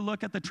 We take a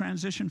look at the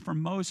transition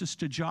from Moses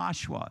to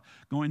Joshua,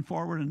 going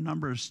forward in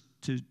Numbers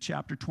to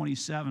chapter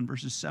 27,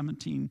 verses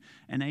 17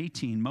 and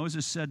 18.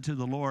 Moses said to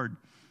the Lord,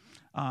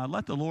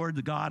 "Let the Lord,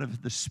 the God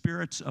of the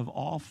spirits of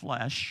all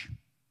flesh,"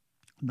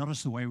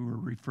 notice the way we're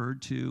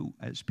referred to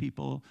as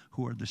people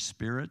who are the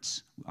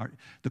spirits.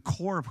 The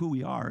core of who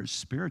we are is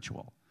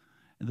spiritual.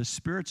 And the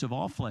spirits of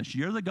all flesh.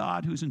 You're the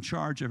God who's in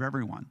charge of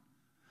everyone.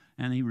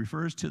 And he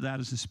refers to that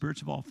as the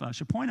spirits of all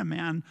flesh. "Appoint a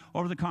man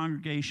over the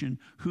congregation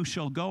who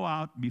shall go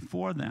out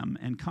before them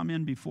and come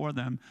in before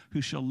them,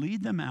 who shall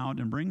lead them out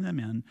and bring them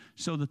in,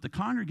 so that the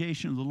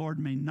congregation of the Lord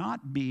may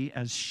not be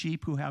as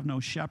sheep who have no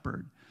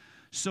shepherd."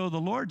 So the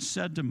Lord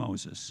said to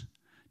Moses,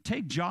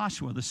 "Take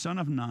Joshua, the son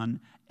of Nun,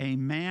 a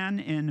man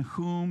in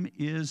whom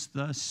is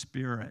the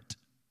Spirit."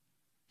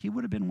 He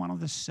would have been one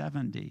of the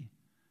 70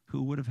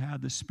 who would have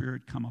had the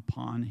Spirit come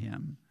upon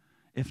him,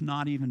 if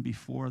not even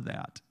before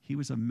that. He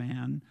was a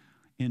man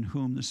in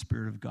whom the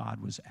Spirit of God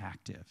was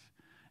active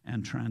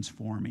and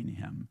transforming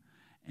him.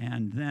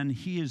 And then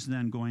he is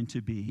then going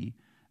to be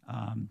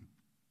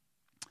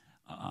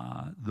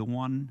the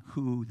one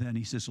who then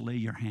he says, lay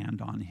your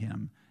hand on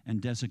him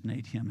and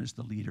designate him as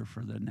the leader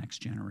for the next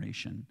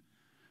generation.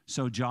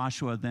 So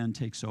Joshua then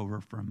takes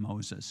over from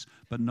Moses.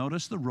 But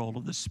notice the role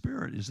of the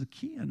Spirit is the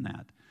key in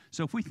that.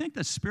 So if we think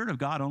the Spirit of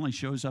God only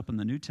shows up in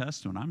the New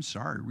Testament, I'm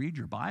sorry, read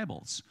your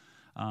Bibles.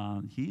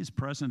 He is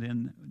present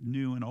in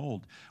new and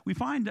old. We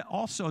find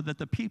also that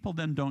the people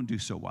then don't do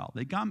so well.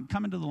 They come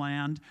into the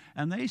land,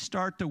 and they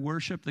start to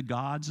worship the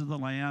gods of the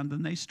land,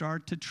 and they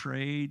start to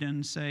trade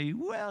and say,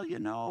 well, you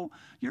know,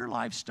 your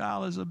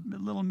lifestyle is a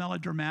little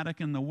melodramatic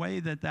in the way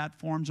that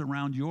forms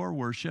around your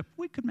worship.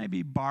 We could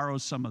maybe borrow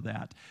some of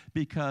that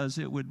because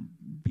it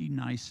would be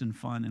nice and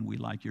fun, and we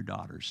like your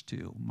daughters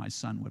too. My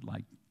son would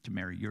like to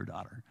marry your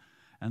daughter.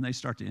 And they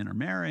start to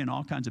intermarry, and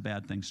all kinds of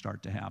bad things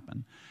start to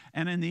happen.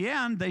 And in the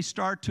end, they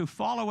start to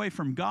fall away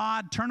from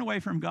God, turn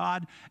away from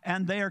God,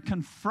 and they are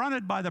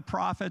confronted by the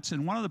prophets,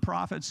 and one of the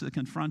prophets that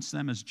confronts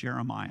them is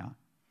Jeremiah.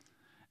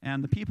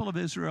 And the people of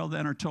Israel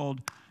then are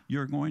told,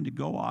 you're going to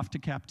go off to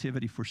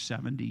captivity for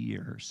 70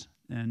 years,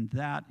 and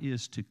that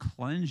is to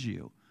cleanse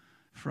you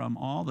from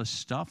all the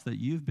stuff that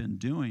you've been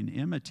doing,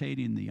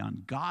 imitating the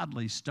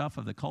ungodly stuff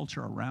of the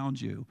culture around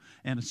you,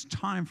 and it's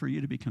time for you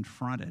to be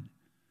confronted.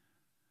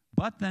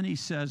 But then he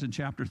says in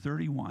chapter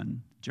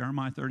 31,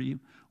 Jeremiah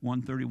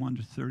 31, 31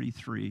 to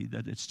 33,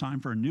 that it's time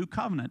for a new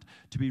covenant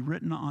to be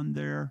written on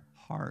their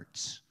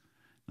hearts.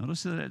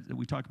 Notice that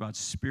we talk about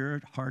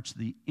spirit, hearts,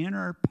 the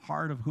inner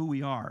part of who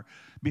we are.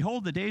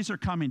 Behold, the days are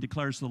coming,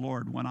 declares the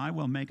Lord, when I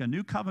will make a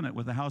new covenant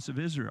with the house of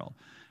Israel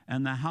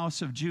and the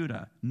house of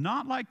Judah,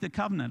 not like the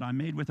covenant I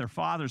made with their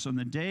fathers on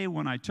the day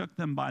when I took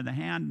them by the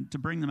hand to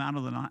bring them out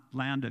of the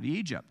land of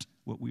Egypt,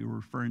 what we were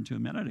referring to a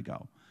minute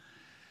ago.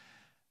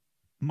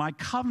 My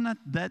covenant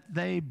that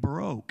they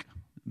broke,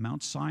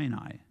 Mount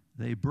Sinai,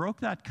 they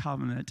broke that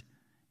covenant,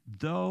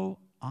 though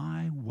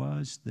I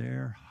was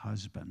their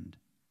husband.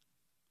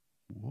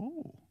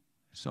 Whoa.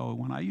 So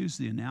when I use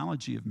the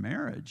analogy of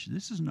marriage,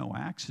 this is no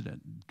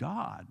accident.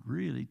 God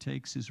really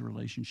takes his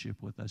relationship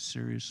with us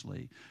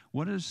seriously.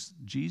 What is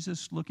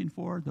Jesus looking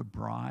for? The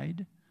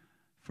bride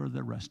for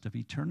the rest of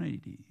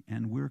eternity.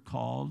 And we're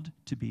called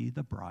to be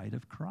the bride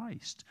of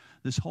Christ.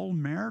 This whole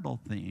marital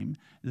theme,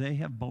 they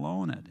have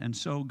blown it. And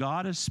so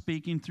God is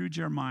speaking through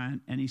Jeremiah,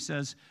 and he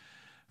says,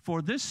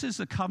 for this is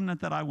the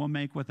covenant that I will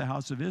make with the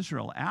house of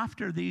Israel.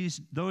 After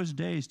those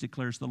days,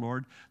 declares the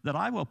Lord, that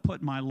I will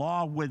put my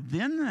law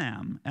within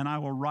them, and I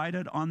will write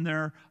it on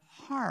their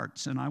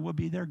hearts, and I will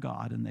be their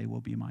God, and they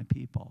will be my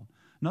people.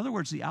 In other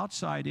words, the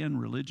outside-in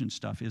religion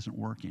stuff isn't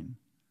working.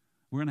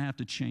 We're going to have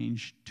to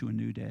change to a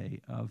new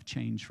day of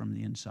change from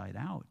the inside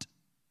out.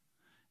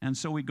 And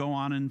so we go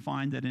on and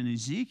find that in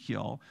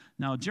Ezekiel,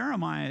 now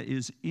Jeremiah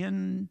is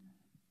in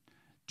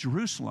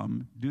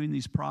Jerusalem doing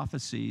these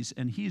prophecies,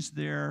 and he's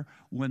there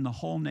when the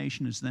whole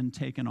nation is then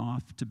taken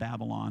off to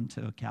Babylon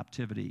to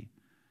captivity.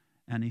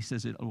 And he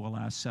says it will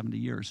last 70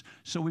 years.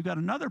 So we've got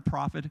another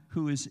prophet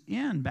who is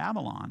in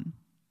Babylon,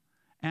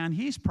 and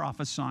he's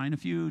prophesying a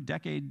few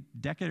decade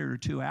or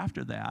two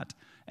after that,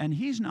 and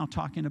he's now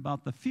talking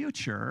about the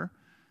future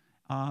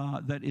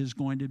that is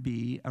going to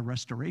be a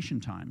restoration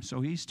time. So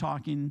he's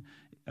talking,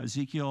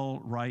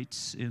 Ezekiel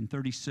writes in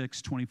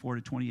 36, 24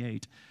 to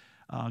 28,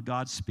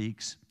 God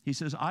speaks. He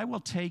says, I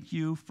will take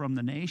you from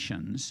the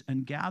nations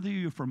and gather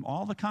you from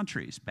all the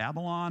countries,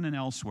 Babylon and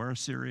elsewhere,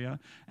 Assyria,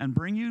 and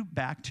bring you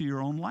back to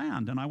your own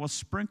land. And I will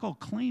sprinkle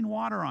clean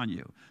water on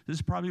you. This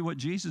is probably what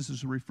Jesus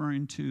is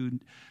referring to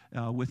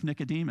with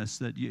Nicodemus,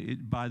 that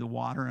by the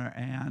water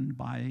and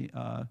by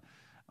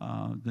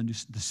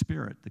the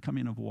Spirit, the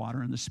coming of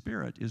water and the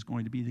Spirit is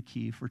going to be the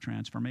key for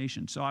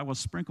transformation. So I will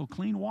sprinkle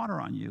clean water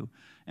on you,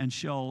 and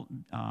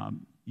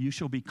you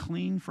shall be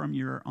clean from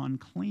your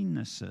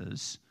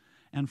uncleannesses,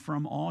 and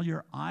from all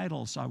your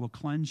idols I will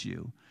cleanse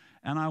you.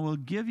 And I will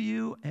give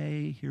you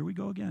here we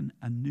go again,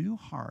 a new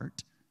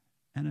heart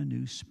and a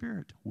new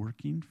spirit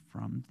working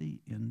from the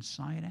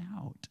inside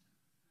out.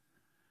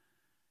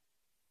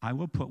 I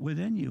will put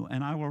within you,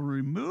 and I will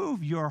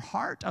remove your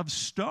heart of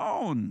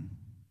stone.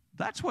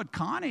 That's what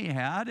Connie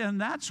had, and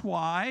that's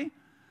why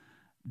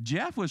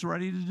Jeff was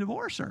ready to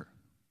divorce her,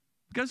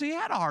 because he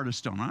had a heart of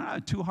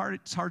stone. Two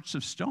hearts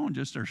of stone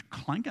just are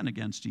clanking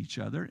against each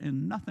other,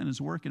 and nothing is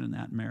working in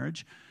that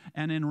marriage.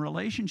 And in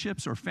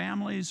relationships or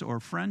families or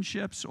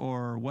friendships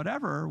or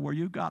whatever, where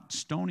you've got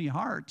stony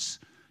hearts,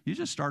 you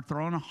just start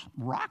throwing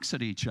rocks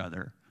at each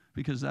other,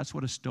 because that's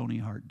what a stony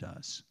heart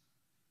does.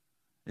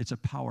 It's a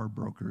power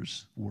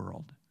broker's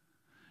world.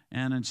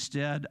 And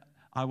instead,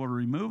 I will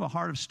remove a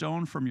heart of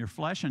stone from your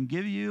flesh and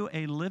give you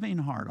a living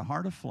heart, a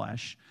heart of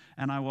flesh,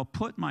 and I will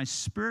put my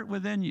spirit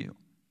within you.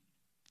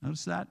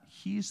 Notice that?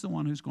 He's the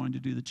one who's going to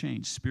do the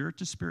change, spirit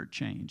to spirit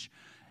change.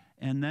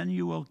 And then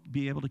you will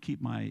be able to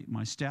keep my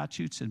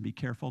statutes and be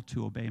careful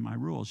to obey my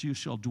rules. You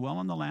shall dwell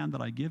in the land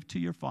that I give to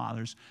your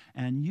fathers,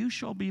 and you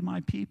shall be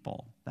my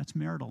people. That's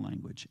marital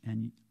language.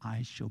 And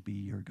I shall be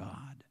your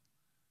God.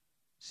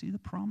 See the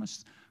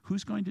promise?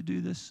 Who's going to do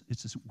this?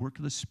 It's this work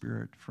of the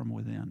Spirit from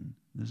within.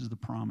 This is the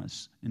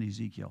promise in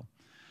Ezekiel.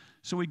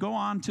 So we go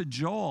on to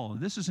Joel.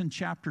 This is in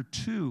chapter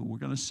 2. We're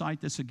going to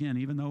cite this again,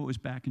 even though it was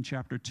back in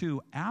chapter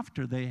 2,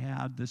 after they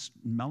had this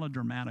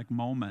melodramatic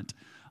moment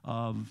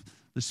of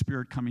the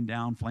Spirit coming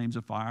down, flames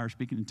of fire,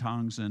 speaking in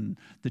tongues, and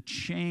the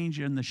change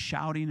in the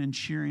shouting and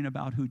cheering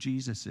about who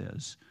Jesus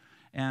is.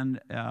 And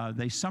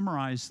they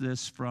summarize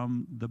this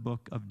from the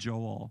book of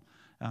Joel.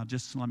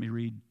 Just let me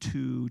read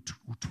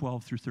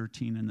 2:12 through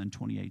 13, and then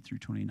 28 through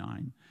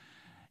 29.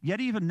 Yet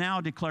even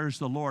now, declares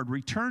the Lord,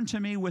 return to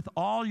me with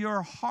all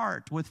your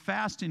heart, with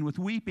fasting, with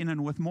weeping,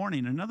 and with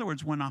mourning. In other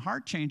words, when a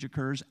heart change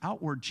occurs,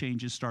 outward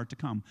changes start to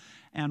come.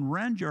 And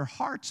rend your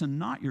hearts and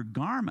not your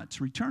garments.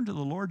 Return to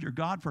the Lord your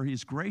God, for he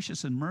is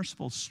gracious and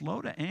merciful,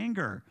 slow to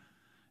anger.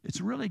 It's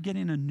really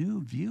getting a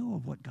new view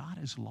of what God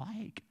is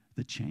like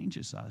that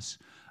changes us.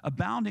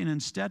 Abounding in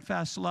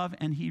steadfast love,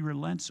 and he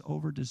relents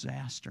over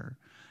disaster.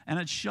 And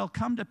it shall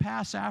come to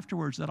pass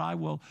afterwards that I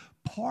will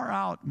pour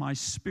out my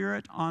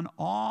Spirit on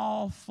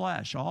all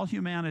flesh, all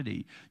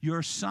humanity.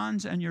 Your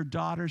sons and your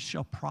daughters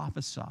shall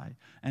prophesy,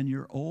 and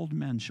your old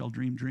men shall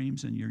dream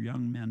dreams, and your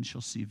young men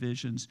shall see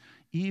visions.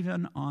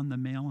 Even on the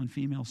male and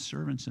female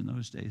servants in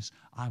those days,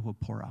 I will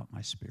pour out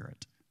my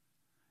Spirit.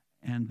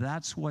 And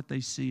that's what they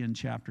see in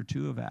chapter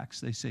 2 of Acts.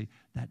 They say,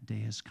 that day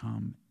has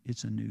come.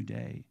 It's a new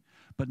day.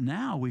 But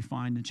now we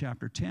find in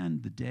chapter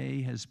 10, the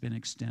day has been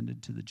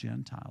extended to the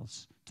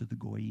Gentiles, to the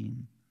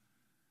Goyim.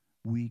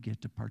 We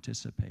get to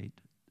participate,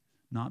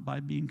 not by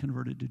being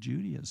converted to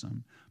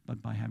Judaism,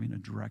 but by having a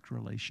direct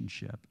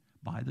relationship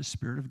by the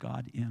Spirit of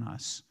God in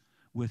us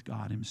with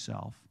God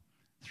himself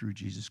through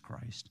Jesus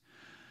Christ.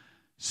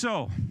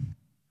 So,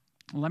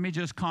 let me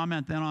just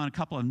comment then on a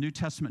couple of New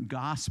Testament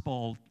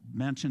gospel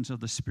mentions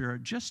of the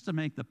Spirit, just to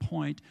make the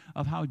point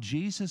of how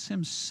Jesus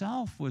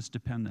himself was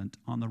dependent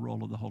on the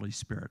role of the Holy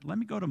Spirit. Let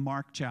me go to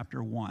Mark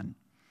chapter 1.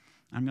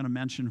 I'm going to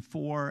mention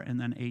 4 and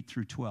then 8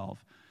 through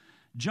 12.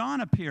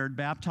 John appeared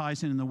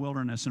baptizing in the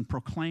wilderness and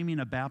proclaiming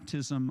a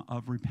baptism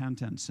of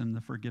repentance and the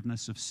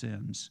forgiveness of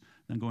sins.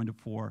 Then going to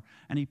 4.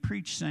 And he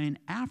preached, saying,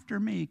 after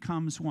me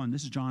comes one,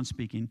 this is John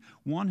speaking,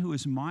 one who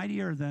is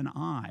mightier than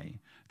I,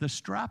 the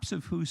straps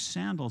of whose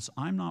sandals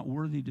I'm not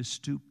worthy to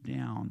stoop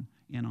down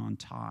and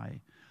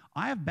untie.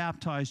 I have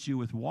baptized you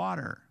with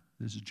water.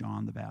 This is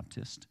John the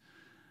Baptist,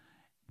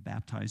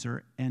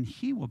 baptizer, and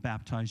he will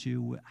baptize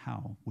you with,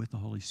 how? With the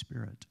Holy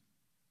Spirit,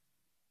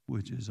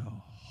 which is a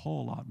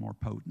whole lot more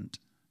potent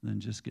than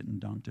just getting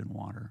dunked in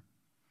water.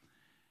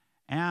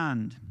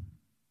 And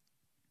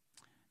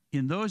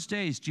in those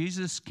days,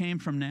 Jesus came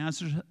from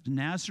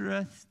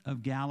Nazareth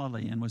of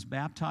Galilee and was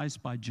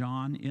baptized by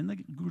John in the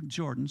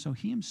Jordan. So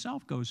he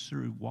himself goes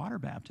through water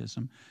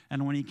baptism.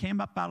 And when he came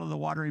up out of the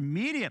water,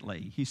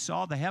 immediately he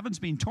saw the heavens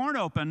being torn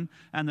open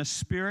and the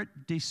Spirit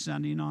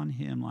descending on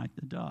him like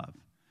the dove.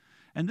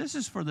 And this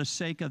is for the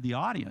sake of the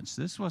audience.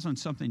 This wasn't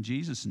something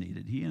Jesus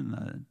needed. He and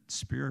the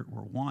Spirit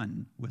were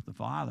one with the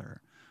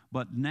Father.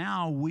 But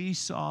now we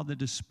saw the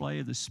display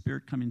of the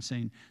Spirit coming,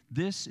 saying,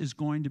 this is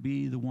going to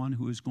be the one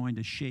who is going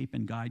to shape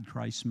and guide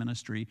Christ's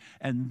ministry.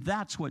 And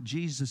that's what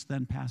Jesus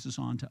then passes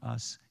on to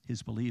us,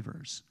 his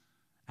believers,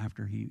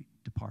 after he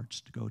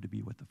departs to go to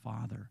be with the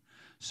Father.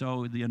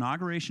 So the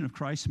inauguration of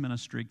Christ's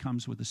ministry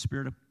comes with the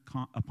Spirit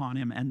upon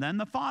him, and then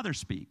the Father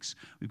speaks.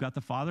 We've got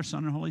the Father,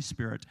 Son, and Holy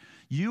Spirit.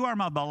 You are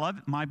my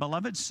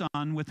beloved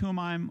Son, with whom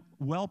I'm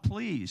well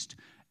pleased.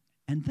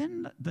 And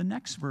then the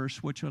next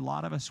verse, which a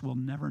lot of us will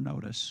never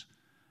notice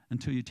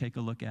until you take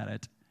a look at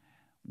it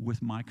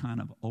with my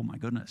kind of, oh my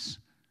goodness.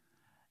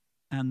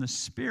 And the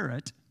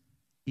Spirit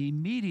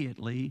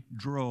immediately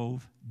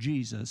drove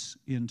Jesus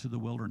into the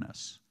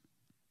wilderness.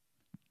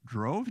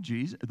 Drove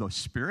Jesus? The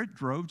Spirit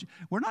drove?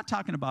 We're not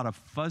talking about a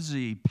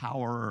fuzzy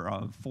power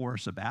of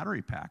force, a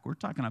battery pack. We're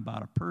talking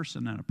about a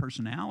person and a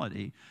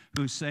personality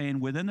who's saying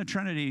within the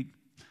Trinity,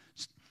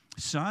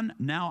 Son,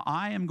 now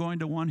I am going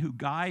to one who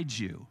guides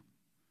you.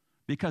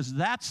 Because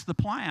that's the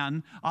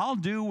plan. I'll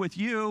do with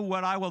you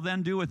what I will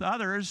then do with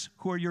others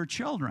who are your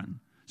children.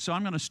 So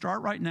I'm going to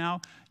start right now.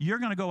 You're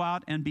going to go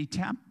out and be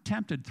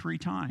tempted 3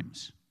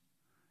 times.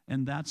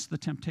 And that's the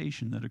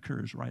temptation that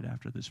occurs right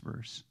after this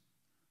verse.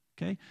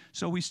 Okay?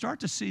 So we start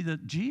to see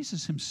that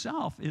Jesus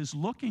himself is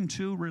looking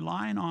to,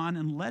 relying on,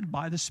 and led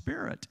by the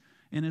Spirit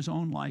in his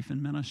own life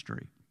and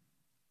ministry.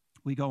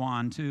 We go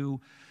on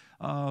to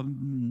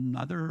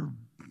another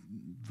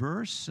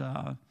verse.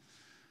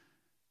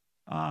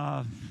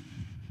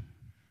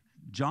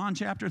 John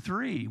chapter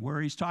 3, where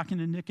he's talking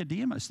to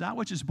Nicodemus. That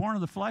which is born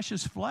of the flesh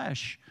is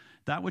flesh.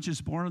 That which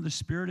is born of the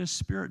Spirit is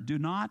spirit. Do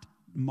not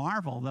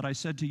marvel that I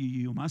said to you,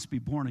 you must be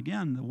born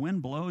again. The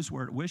wind blows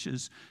where it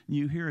wishes, and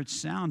you hear its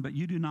sound, but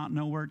you do not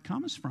know where it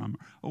comes from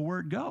or where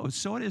it goes.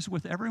 So it is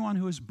with everyone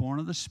who is born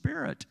of the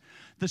Spirit.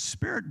 The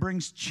Spirit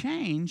brings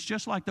change,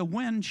 just like the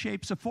wind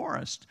shapes a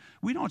forest.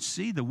 We don't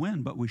see the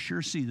wind, but we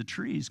sure see the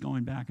trees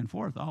going back and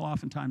forth. I'll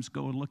oftentimes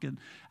go and look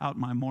out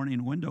my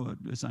morning window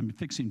as I'm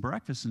fixing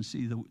breakfast and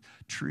see the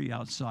tree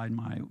outside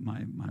my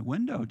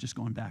window just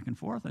going back and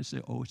forth. I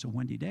say, oh, it's a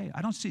windy day.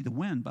 I don't see the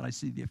wind, but I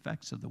see the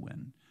effects of the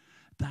wind.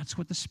 That's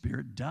what the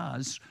Spirit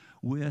does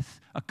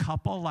with a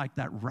couple like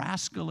that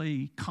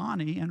rascally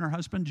Connie and her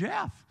husband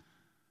Jeff.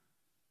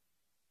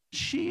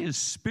 she is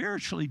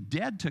spiritually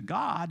dead to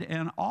God,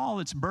 and all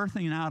it's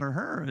birthing out of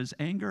her is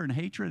anger and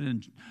hatred,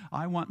 and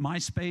I want my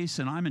space,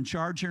 and I'm in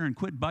charge here, and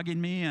quit bugging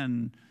me,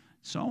 and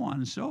so on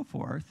and so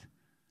forth.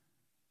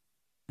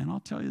 And I'll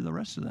tell you the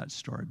rest of that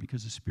story,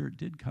 because the Spirit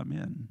did come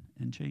in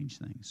and change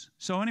things.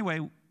 So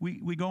anyway,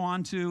 we go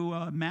on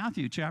to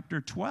Matthew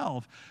chapter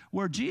 12,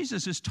 where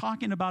Jesus is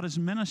talking about his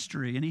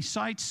ministry, and he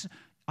cites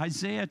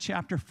Isaiah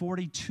chapter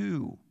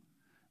 42.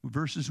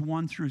 Verses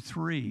 1 through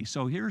 3.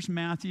 So here's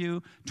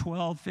Matthew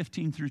 12,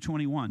 15 through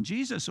 21.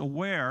 Jesus,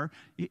 aware,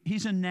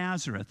 he's in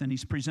Nazareth, and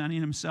he's presenting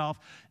himself.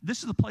 This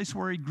is the place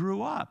where he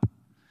grew up.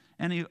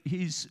 And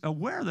he's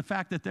aware of the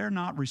fact that they're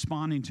not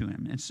responding to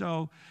him. And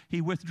so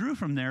he withdrew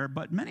from there,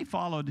 but many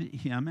followed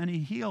him, and he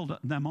healed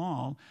them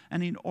all,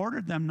 and he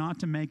ordered them not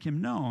to make him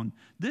known.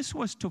 This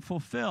was to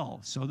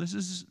fulfill. So this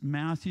is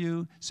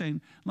Matthew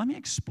saying, let me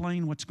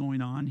explain what's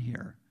going on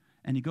here.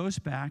 And he goes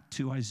back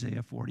to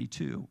Isaiah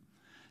 42.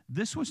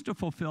 This was to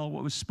fulfill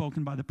what was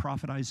spoken by the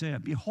prophet Isaiah.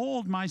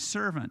 Behold, my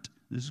servant,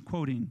 this is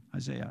quoting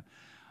Isaiah,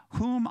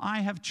 whom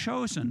I have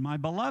chosen, my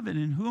beloved,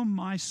 in whom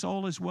my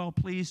soul is well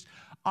pleased.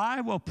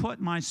 I will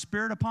put my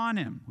Spirit upon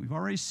him. We've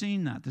already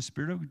seen that. The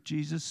Spirit of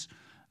Jesus,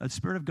 the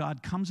Spirit of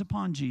God comes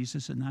upon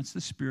Jesus, and that's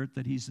the Spirit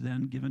that he's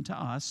then given to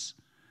us,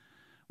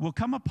 will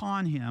come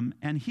upon him,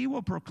 and he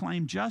will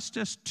proclaim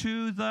justice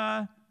to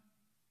the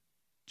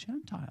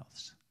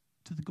Gentiles,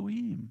 to the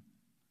Goyim.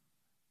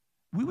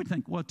 We would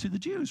think, well, to the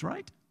Jews,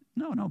 right?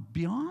 No,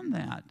 beyond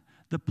that.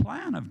 The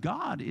plan of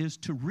God is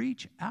to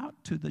reach out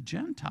to the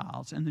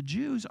Gentiles, and the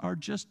Jews are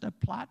just a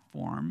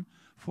platform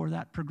for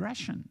that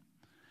progression.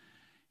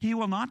 He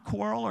will not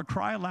quarrel or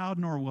cry aloud,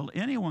 nor will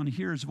anyone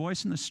hear his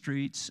voice in the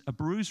streets. A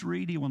bruised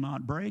reed he will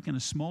not break, and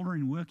a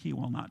smoldering wick he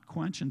will not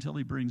quench until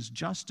he brings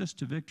justice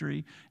to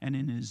victory, and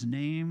in his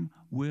name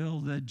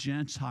will the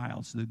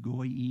Gentiles, the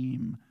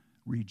Goyim,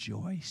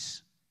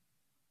 rejoice.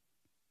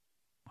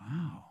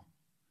 Wow.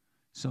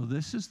 So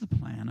this is the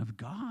plan of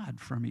God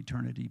from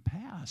eternity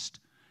past,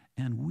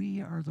 and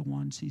we are the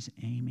ones he's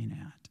aiming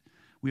at.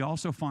 We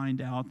also find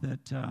out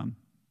that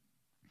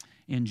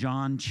in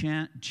John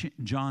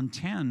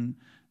 10,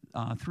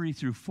 3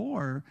 through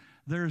 4,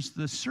 there's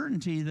the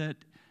certainty that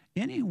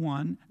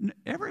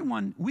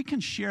everyone, we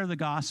can share the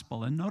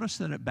gospel, and notice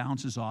that it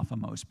bounces off of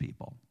most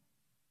people.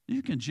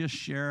 You can just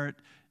share it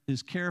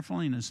as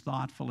carefully and as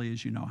thoughtfully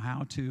as you know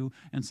how to,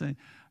 and say,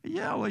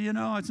 yeah,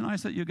 well, it's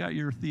nice that you got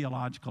your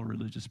theological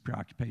religious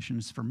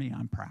preoccupations. For me,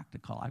 I'm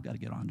practical. I've got to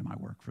get on to my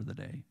work for the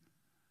day.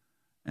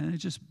 And it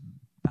just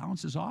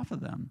bounces off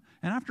of them.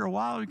 And after a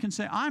while, you can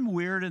say, I'm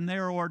weird and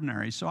they're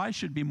ordinary, so I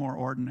should be more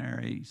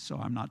ordinary, so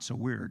I'm not so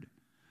weird.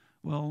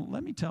 Well,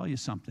 let me tell you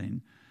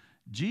something.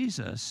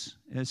 Jesus,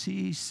 as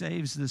he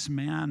saves this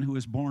man who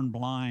is born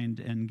blind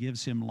and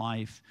gives him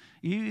life,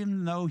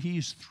 even though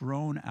he's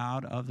thrown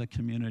out of the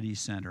community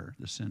center,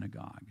 the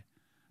synagogue,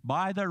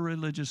 by the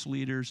religious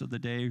leaders of the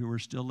day who were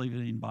still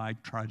living by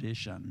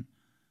tradition,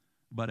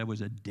 but it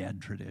was a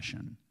dead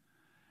tradition.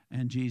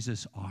 And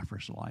Jesus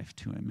offers life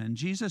to him. And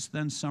Jesus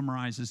then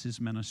summarizes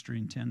his ministry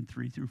in 10,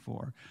 3 through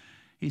 4.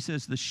 He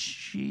says, the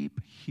sheep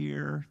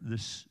hear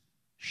this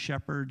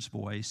shepherd's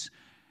voice,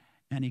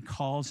 and he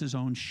calls his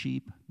own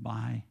sheep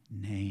by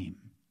name,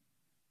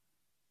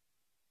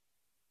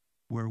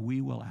 where we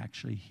will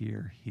actually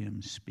hear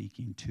him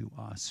speaking to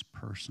us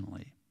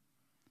personally,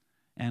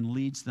 and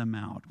leads them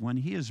out. When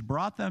he has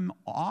brought them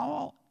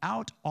all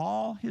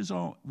his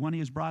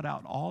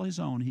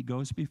own, he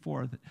goes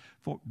before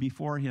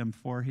him,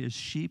 for his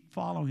sheep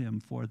follow him,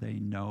 for they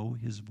know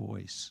his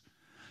voice.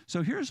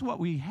 So here's what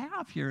we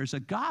have here is a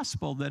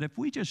gospel that if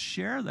we just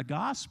share the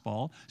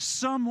gospel,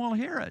 some will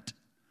hear it.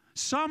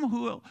 Some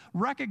who will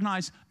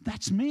recognize,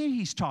 that's me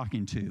he's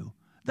talking to.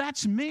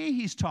 That's me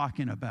he's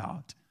talking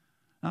about.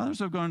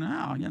 Others are going,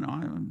 I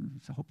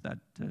hope that,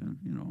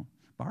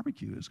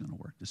 barbecue is going to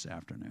work this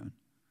afternoon.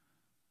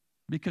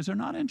 Because they're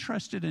not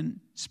interested in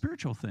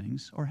spiritual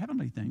things or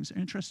heavenly things.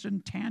 They're interested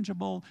in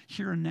tangible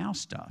here and now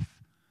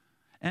stuff.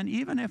 And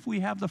even if we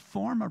have the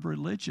form of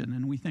religion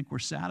and we think we're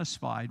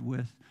satisfied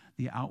with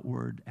the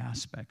outward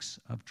aspects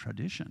of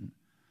tradition,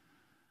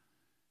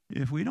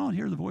 if we don't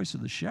hear the voice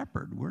of the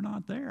shepherd, we're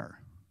not there.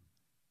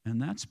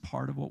 And that's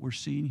part of what we're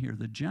seeing here.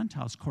 The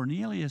Gentiles,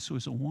 Cornelius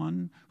was the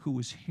one who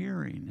was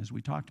hearing, as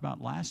we talked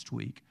about last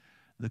week,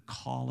 the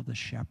call of the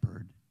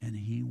shepherd. And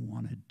he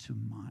wanted to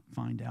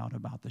find out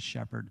about the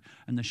shepherd.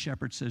 And the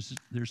shepherd says,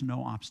 there's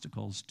no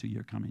obstacles to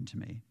your coming to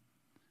me.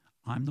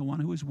 I'm the one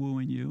who is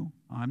wooing you.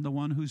 I'm the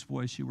one whose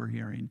voice you were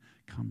hearing.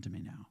 Come to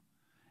me now.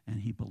 And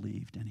he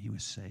believed, and he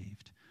was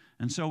saved.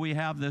 And so we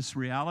have this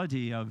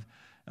reality of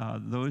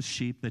those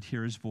sheep that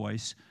hear his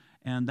voice.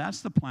 And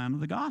that's the plan of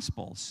the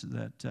Gospels,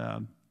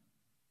 that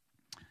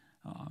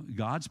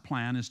God's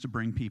plan is to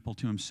bring people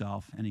to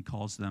himself, and he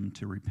calls them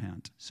to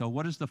repent. So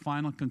what is the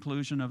final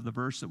conclusion of the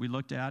verse that we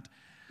looked at?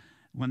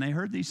 When they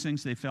heard these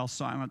things, they fell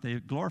silent.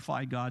 They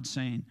glorified God,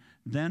 saying,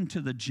 then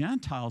to the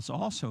Gentiles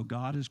also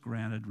God has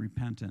granted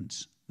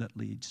repentance that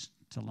leads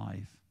to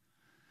life.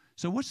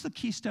 So what's the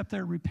key step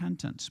there?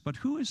 Repentance. But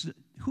who is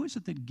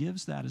it that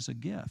gives that as a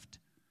gift?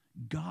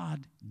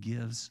 God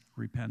gives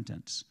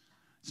repentance.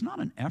 It's not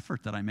an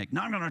effort that I make.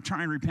 Now I'm going to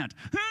try and repent.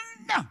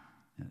 No.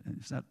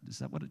 Is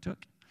that what it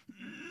took?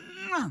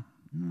 No.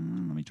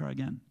 Let me try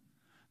again.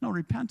 No,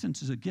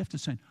 repentance is a gift of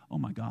saying, oh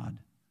my God,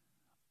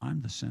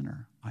 I'm the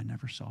sinner. I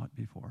never saw it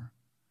before.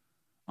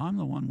 I'm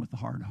the one with the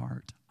hard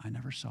heart. I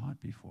never saw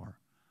it before.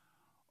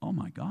 Oh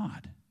my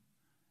God,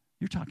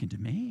 you're talking to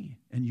me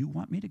and you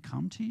want me to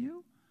come to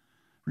you?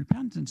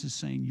 Repentance is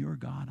saying, you're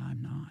God,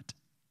 I'm not.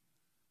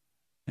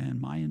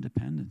 And my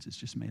independence has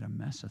just made a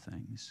mess of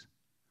things.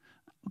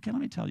 Okay, let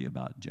me tell you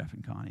about Jeff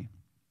and Connie.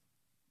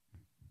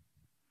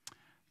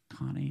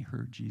 Connie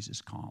heard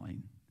Jesus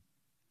calling,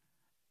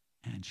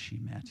 and she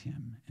met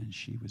him, and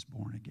she was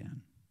born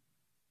again.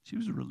 She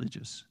was a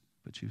religious,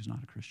 but she was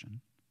not a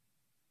Christian.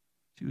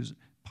 She was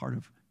part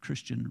of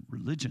Christian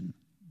religion,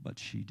 but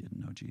she didn't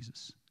know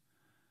Jesus.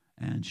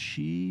 And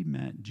she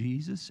met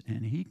Jesus,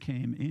 and he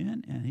came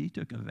in, and he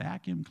took a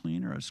vacuum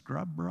cleaner, a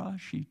scrub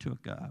brush, he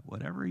took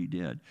whatever he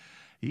did.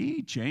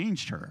 He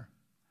changed her.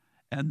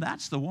 And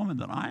that's the woman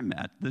that I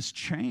met, this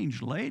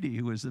changed lady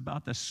who was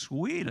about the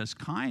sweetest,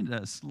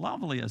 kindest,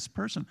 loveliest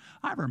person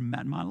I ever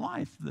met in my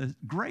life. The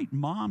great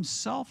mom,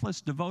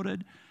 selfless,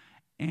 devoted.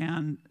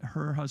 And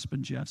her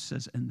husband, Jeff,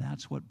 says, and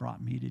that's what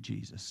brought me to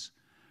Jesus.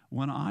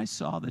 When I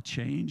saw the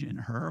change in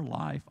her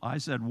life, I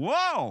said,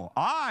 whoa,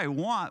 I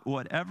want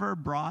whatever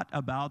brought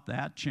about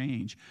that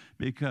change,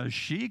 because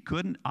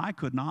I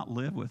could not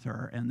live with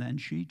her, and then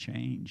she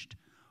changed.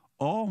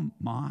 Oh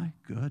my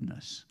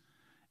goodness.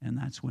 And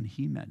that's when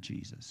he met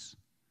Jesus.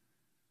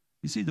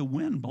 You see, the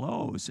wind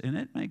blows and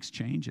it makes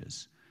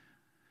changes.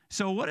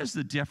 So what is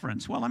the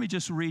difference? Well, let me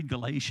just read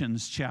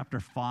Galatians chapter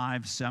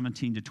 5,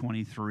 17 to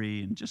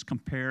 23, and just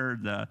compare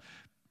the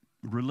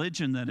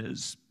religion that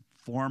is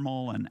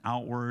formal and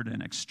outward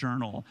and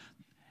external,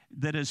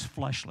 that is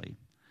fleshly.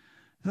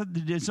 The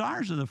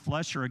desires of the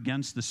flesh are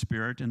against the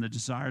Spirit, and the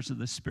desires of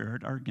the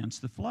Spirit are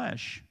against the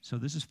flesh. So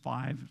this is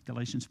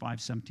Galatians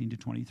 5, 17 to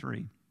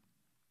 23.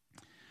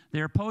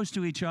 They are opposed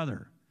to each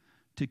other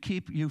to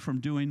keep you from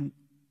doing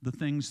the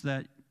things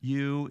that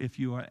you, if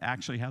you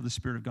actually have the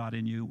Spirit of God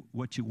in you,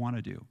 what you want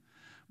to do.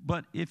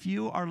 But if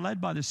you are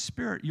led by the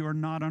Spirit, you are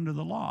not under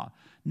the law.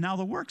 Now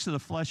the works of the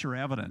flesh are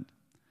evident: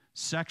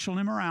 sexual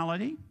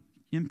immorality,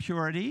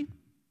 impurity,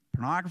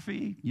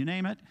 pornography, you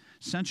name it,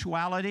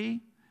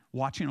 sensuality,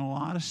 watching a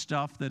lot of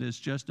stuff that is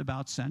just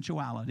about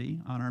sensuality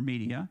on our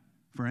media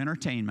for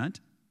entertainment,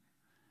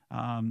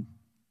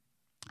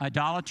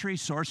 idolatry,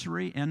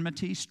 sorcery,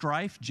 enmity,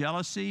 strife,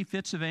 jealousy,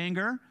 fits of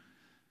anger,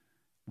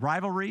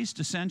 rivalries,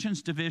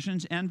 dissensions,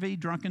 divisions, envy,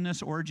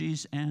 drunkenness,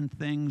 orgies, and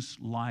things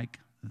like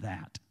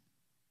that.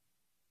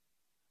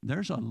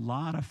 There's a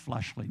lot of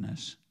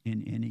fleshliness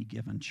in any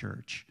given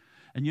church.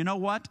 And you know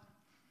what?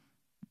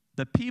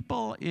 The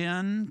people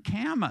in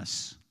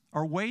Camas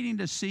are waiting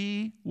to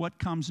see what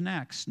comes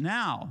next.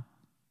 Now,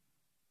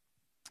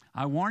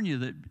 I warned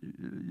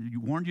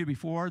you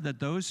before that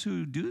those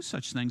who do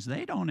such things,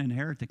 they don't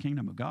inherit the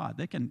kingdom of God.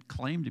 They can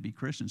claim to be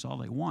Christians all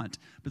they want,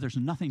 but there's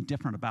nothing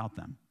different about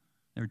them.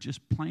 They're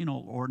just plain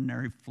old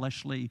ordinary,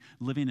 fleshly,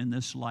 living in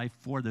this life,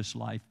 for this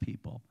life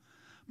people.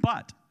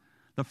 But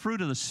the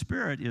fruit of the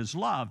Spirit is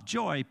love,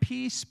 joy,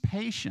 peace,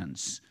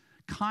 patience,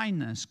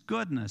 kindness,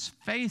 goodness,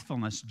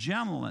 faithfulness,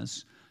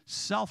 gentleness,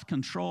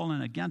 self-control,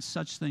 and against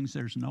such things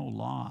there's no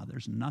law.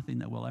 There's nothing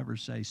that will ever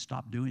say,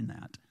 stop doing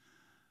that.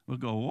 We'll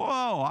go,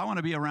 whoa, I want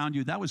to be around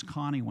you. That was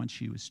Connie when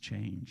she was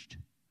changed.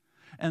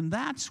 And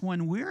that's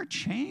when we're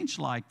changed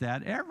like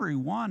that.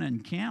 Everyone in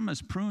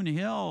Camas, Prune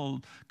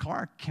Hill,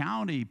 Clark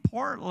County,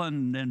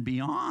 Portland, and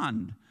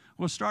beyond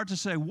will start to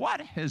say,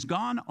 what has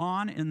gone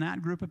on in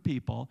that group of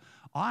people?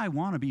 I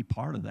want to be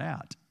part of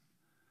that.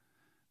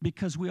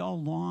 Because we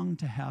all long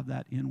to have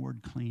that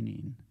inward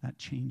cleaning, that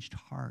changed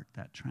heart,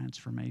 that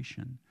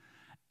transformation.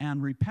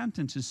 And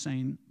repentance is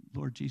saying,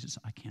 Lord Jesus,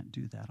 I can't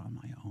do that on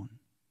my own.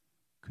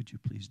 Could you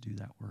please do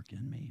that work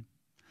in me?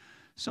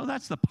 So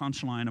that's the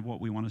punchline of what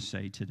we want to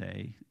say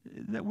today,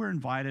 that we're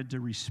invited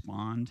to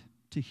respond,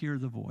 to hear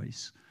the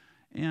voice.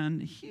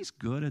 And he's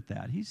good at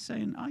that. He's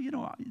saying,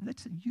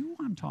 that's you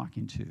I'm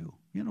talking to.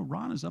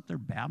 Ron is up there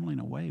babbling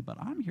away, but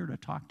I'm here to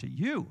talk to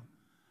you.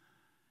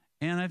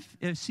 And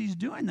if he's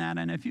doing that,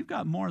 and if you've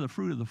got more of the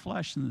fruit of the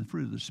flesh than the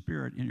fruit of the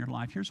Spirit in your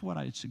life, here's what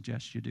I'd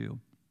suggest you do.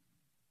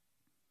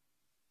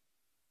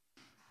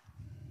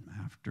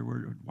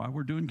 While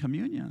we're doing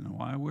communion,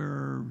 while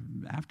we're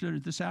after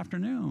this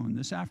afternoon,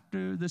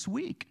 this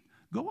week,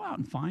 go out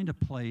and find a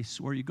place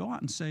where you go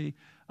out and say,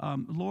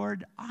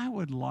 Lord, I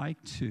would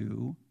like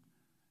to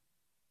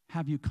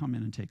have you come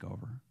in and take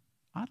over.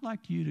 I'd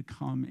like you to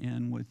come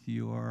in with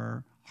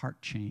your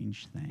heart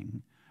change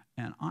thing.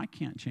 And I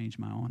can't change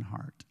my own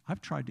heart.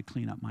 I've tried to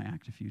clean up my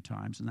act a few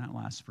times, and that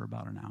lasts for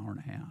about an hour and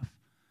a half.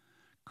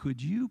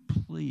 Could you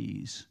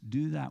please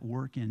do that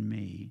work in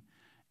me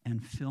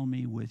and fill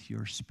me with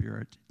your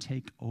Spirit?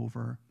 Take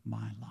over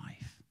my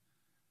life.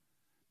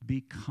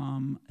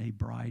 Become a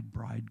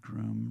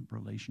bride-bridegroom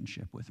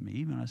relationship with me.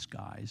 Even us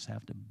guys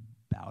have to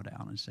bow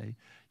down and say,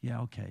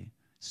 yeah, okay,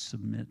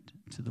 submit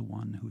to the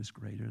one who is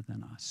greater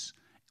than us.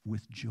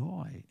 with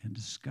joy and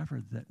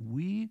discover that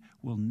we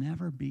will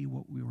never be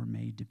what we were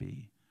made to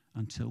be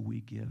until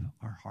we give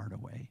our heart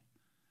away.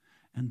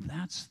 And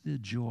that's the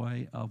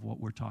joy of what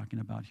we're talking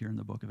about here in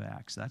the book of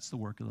Acts. That's the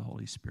work of the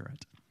Holy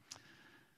Spirit.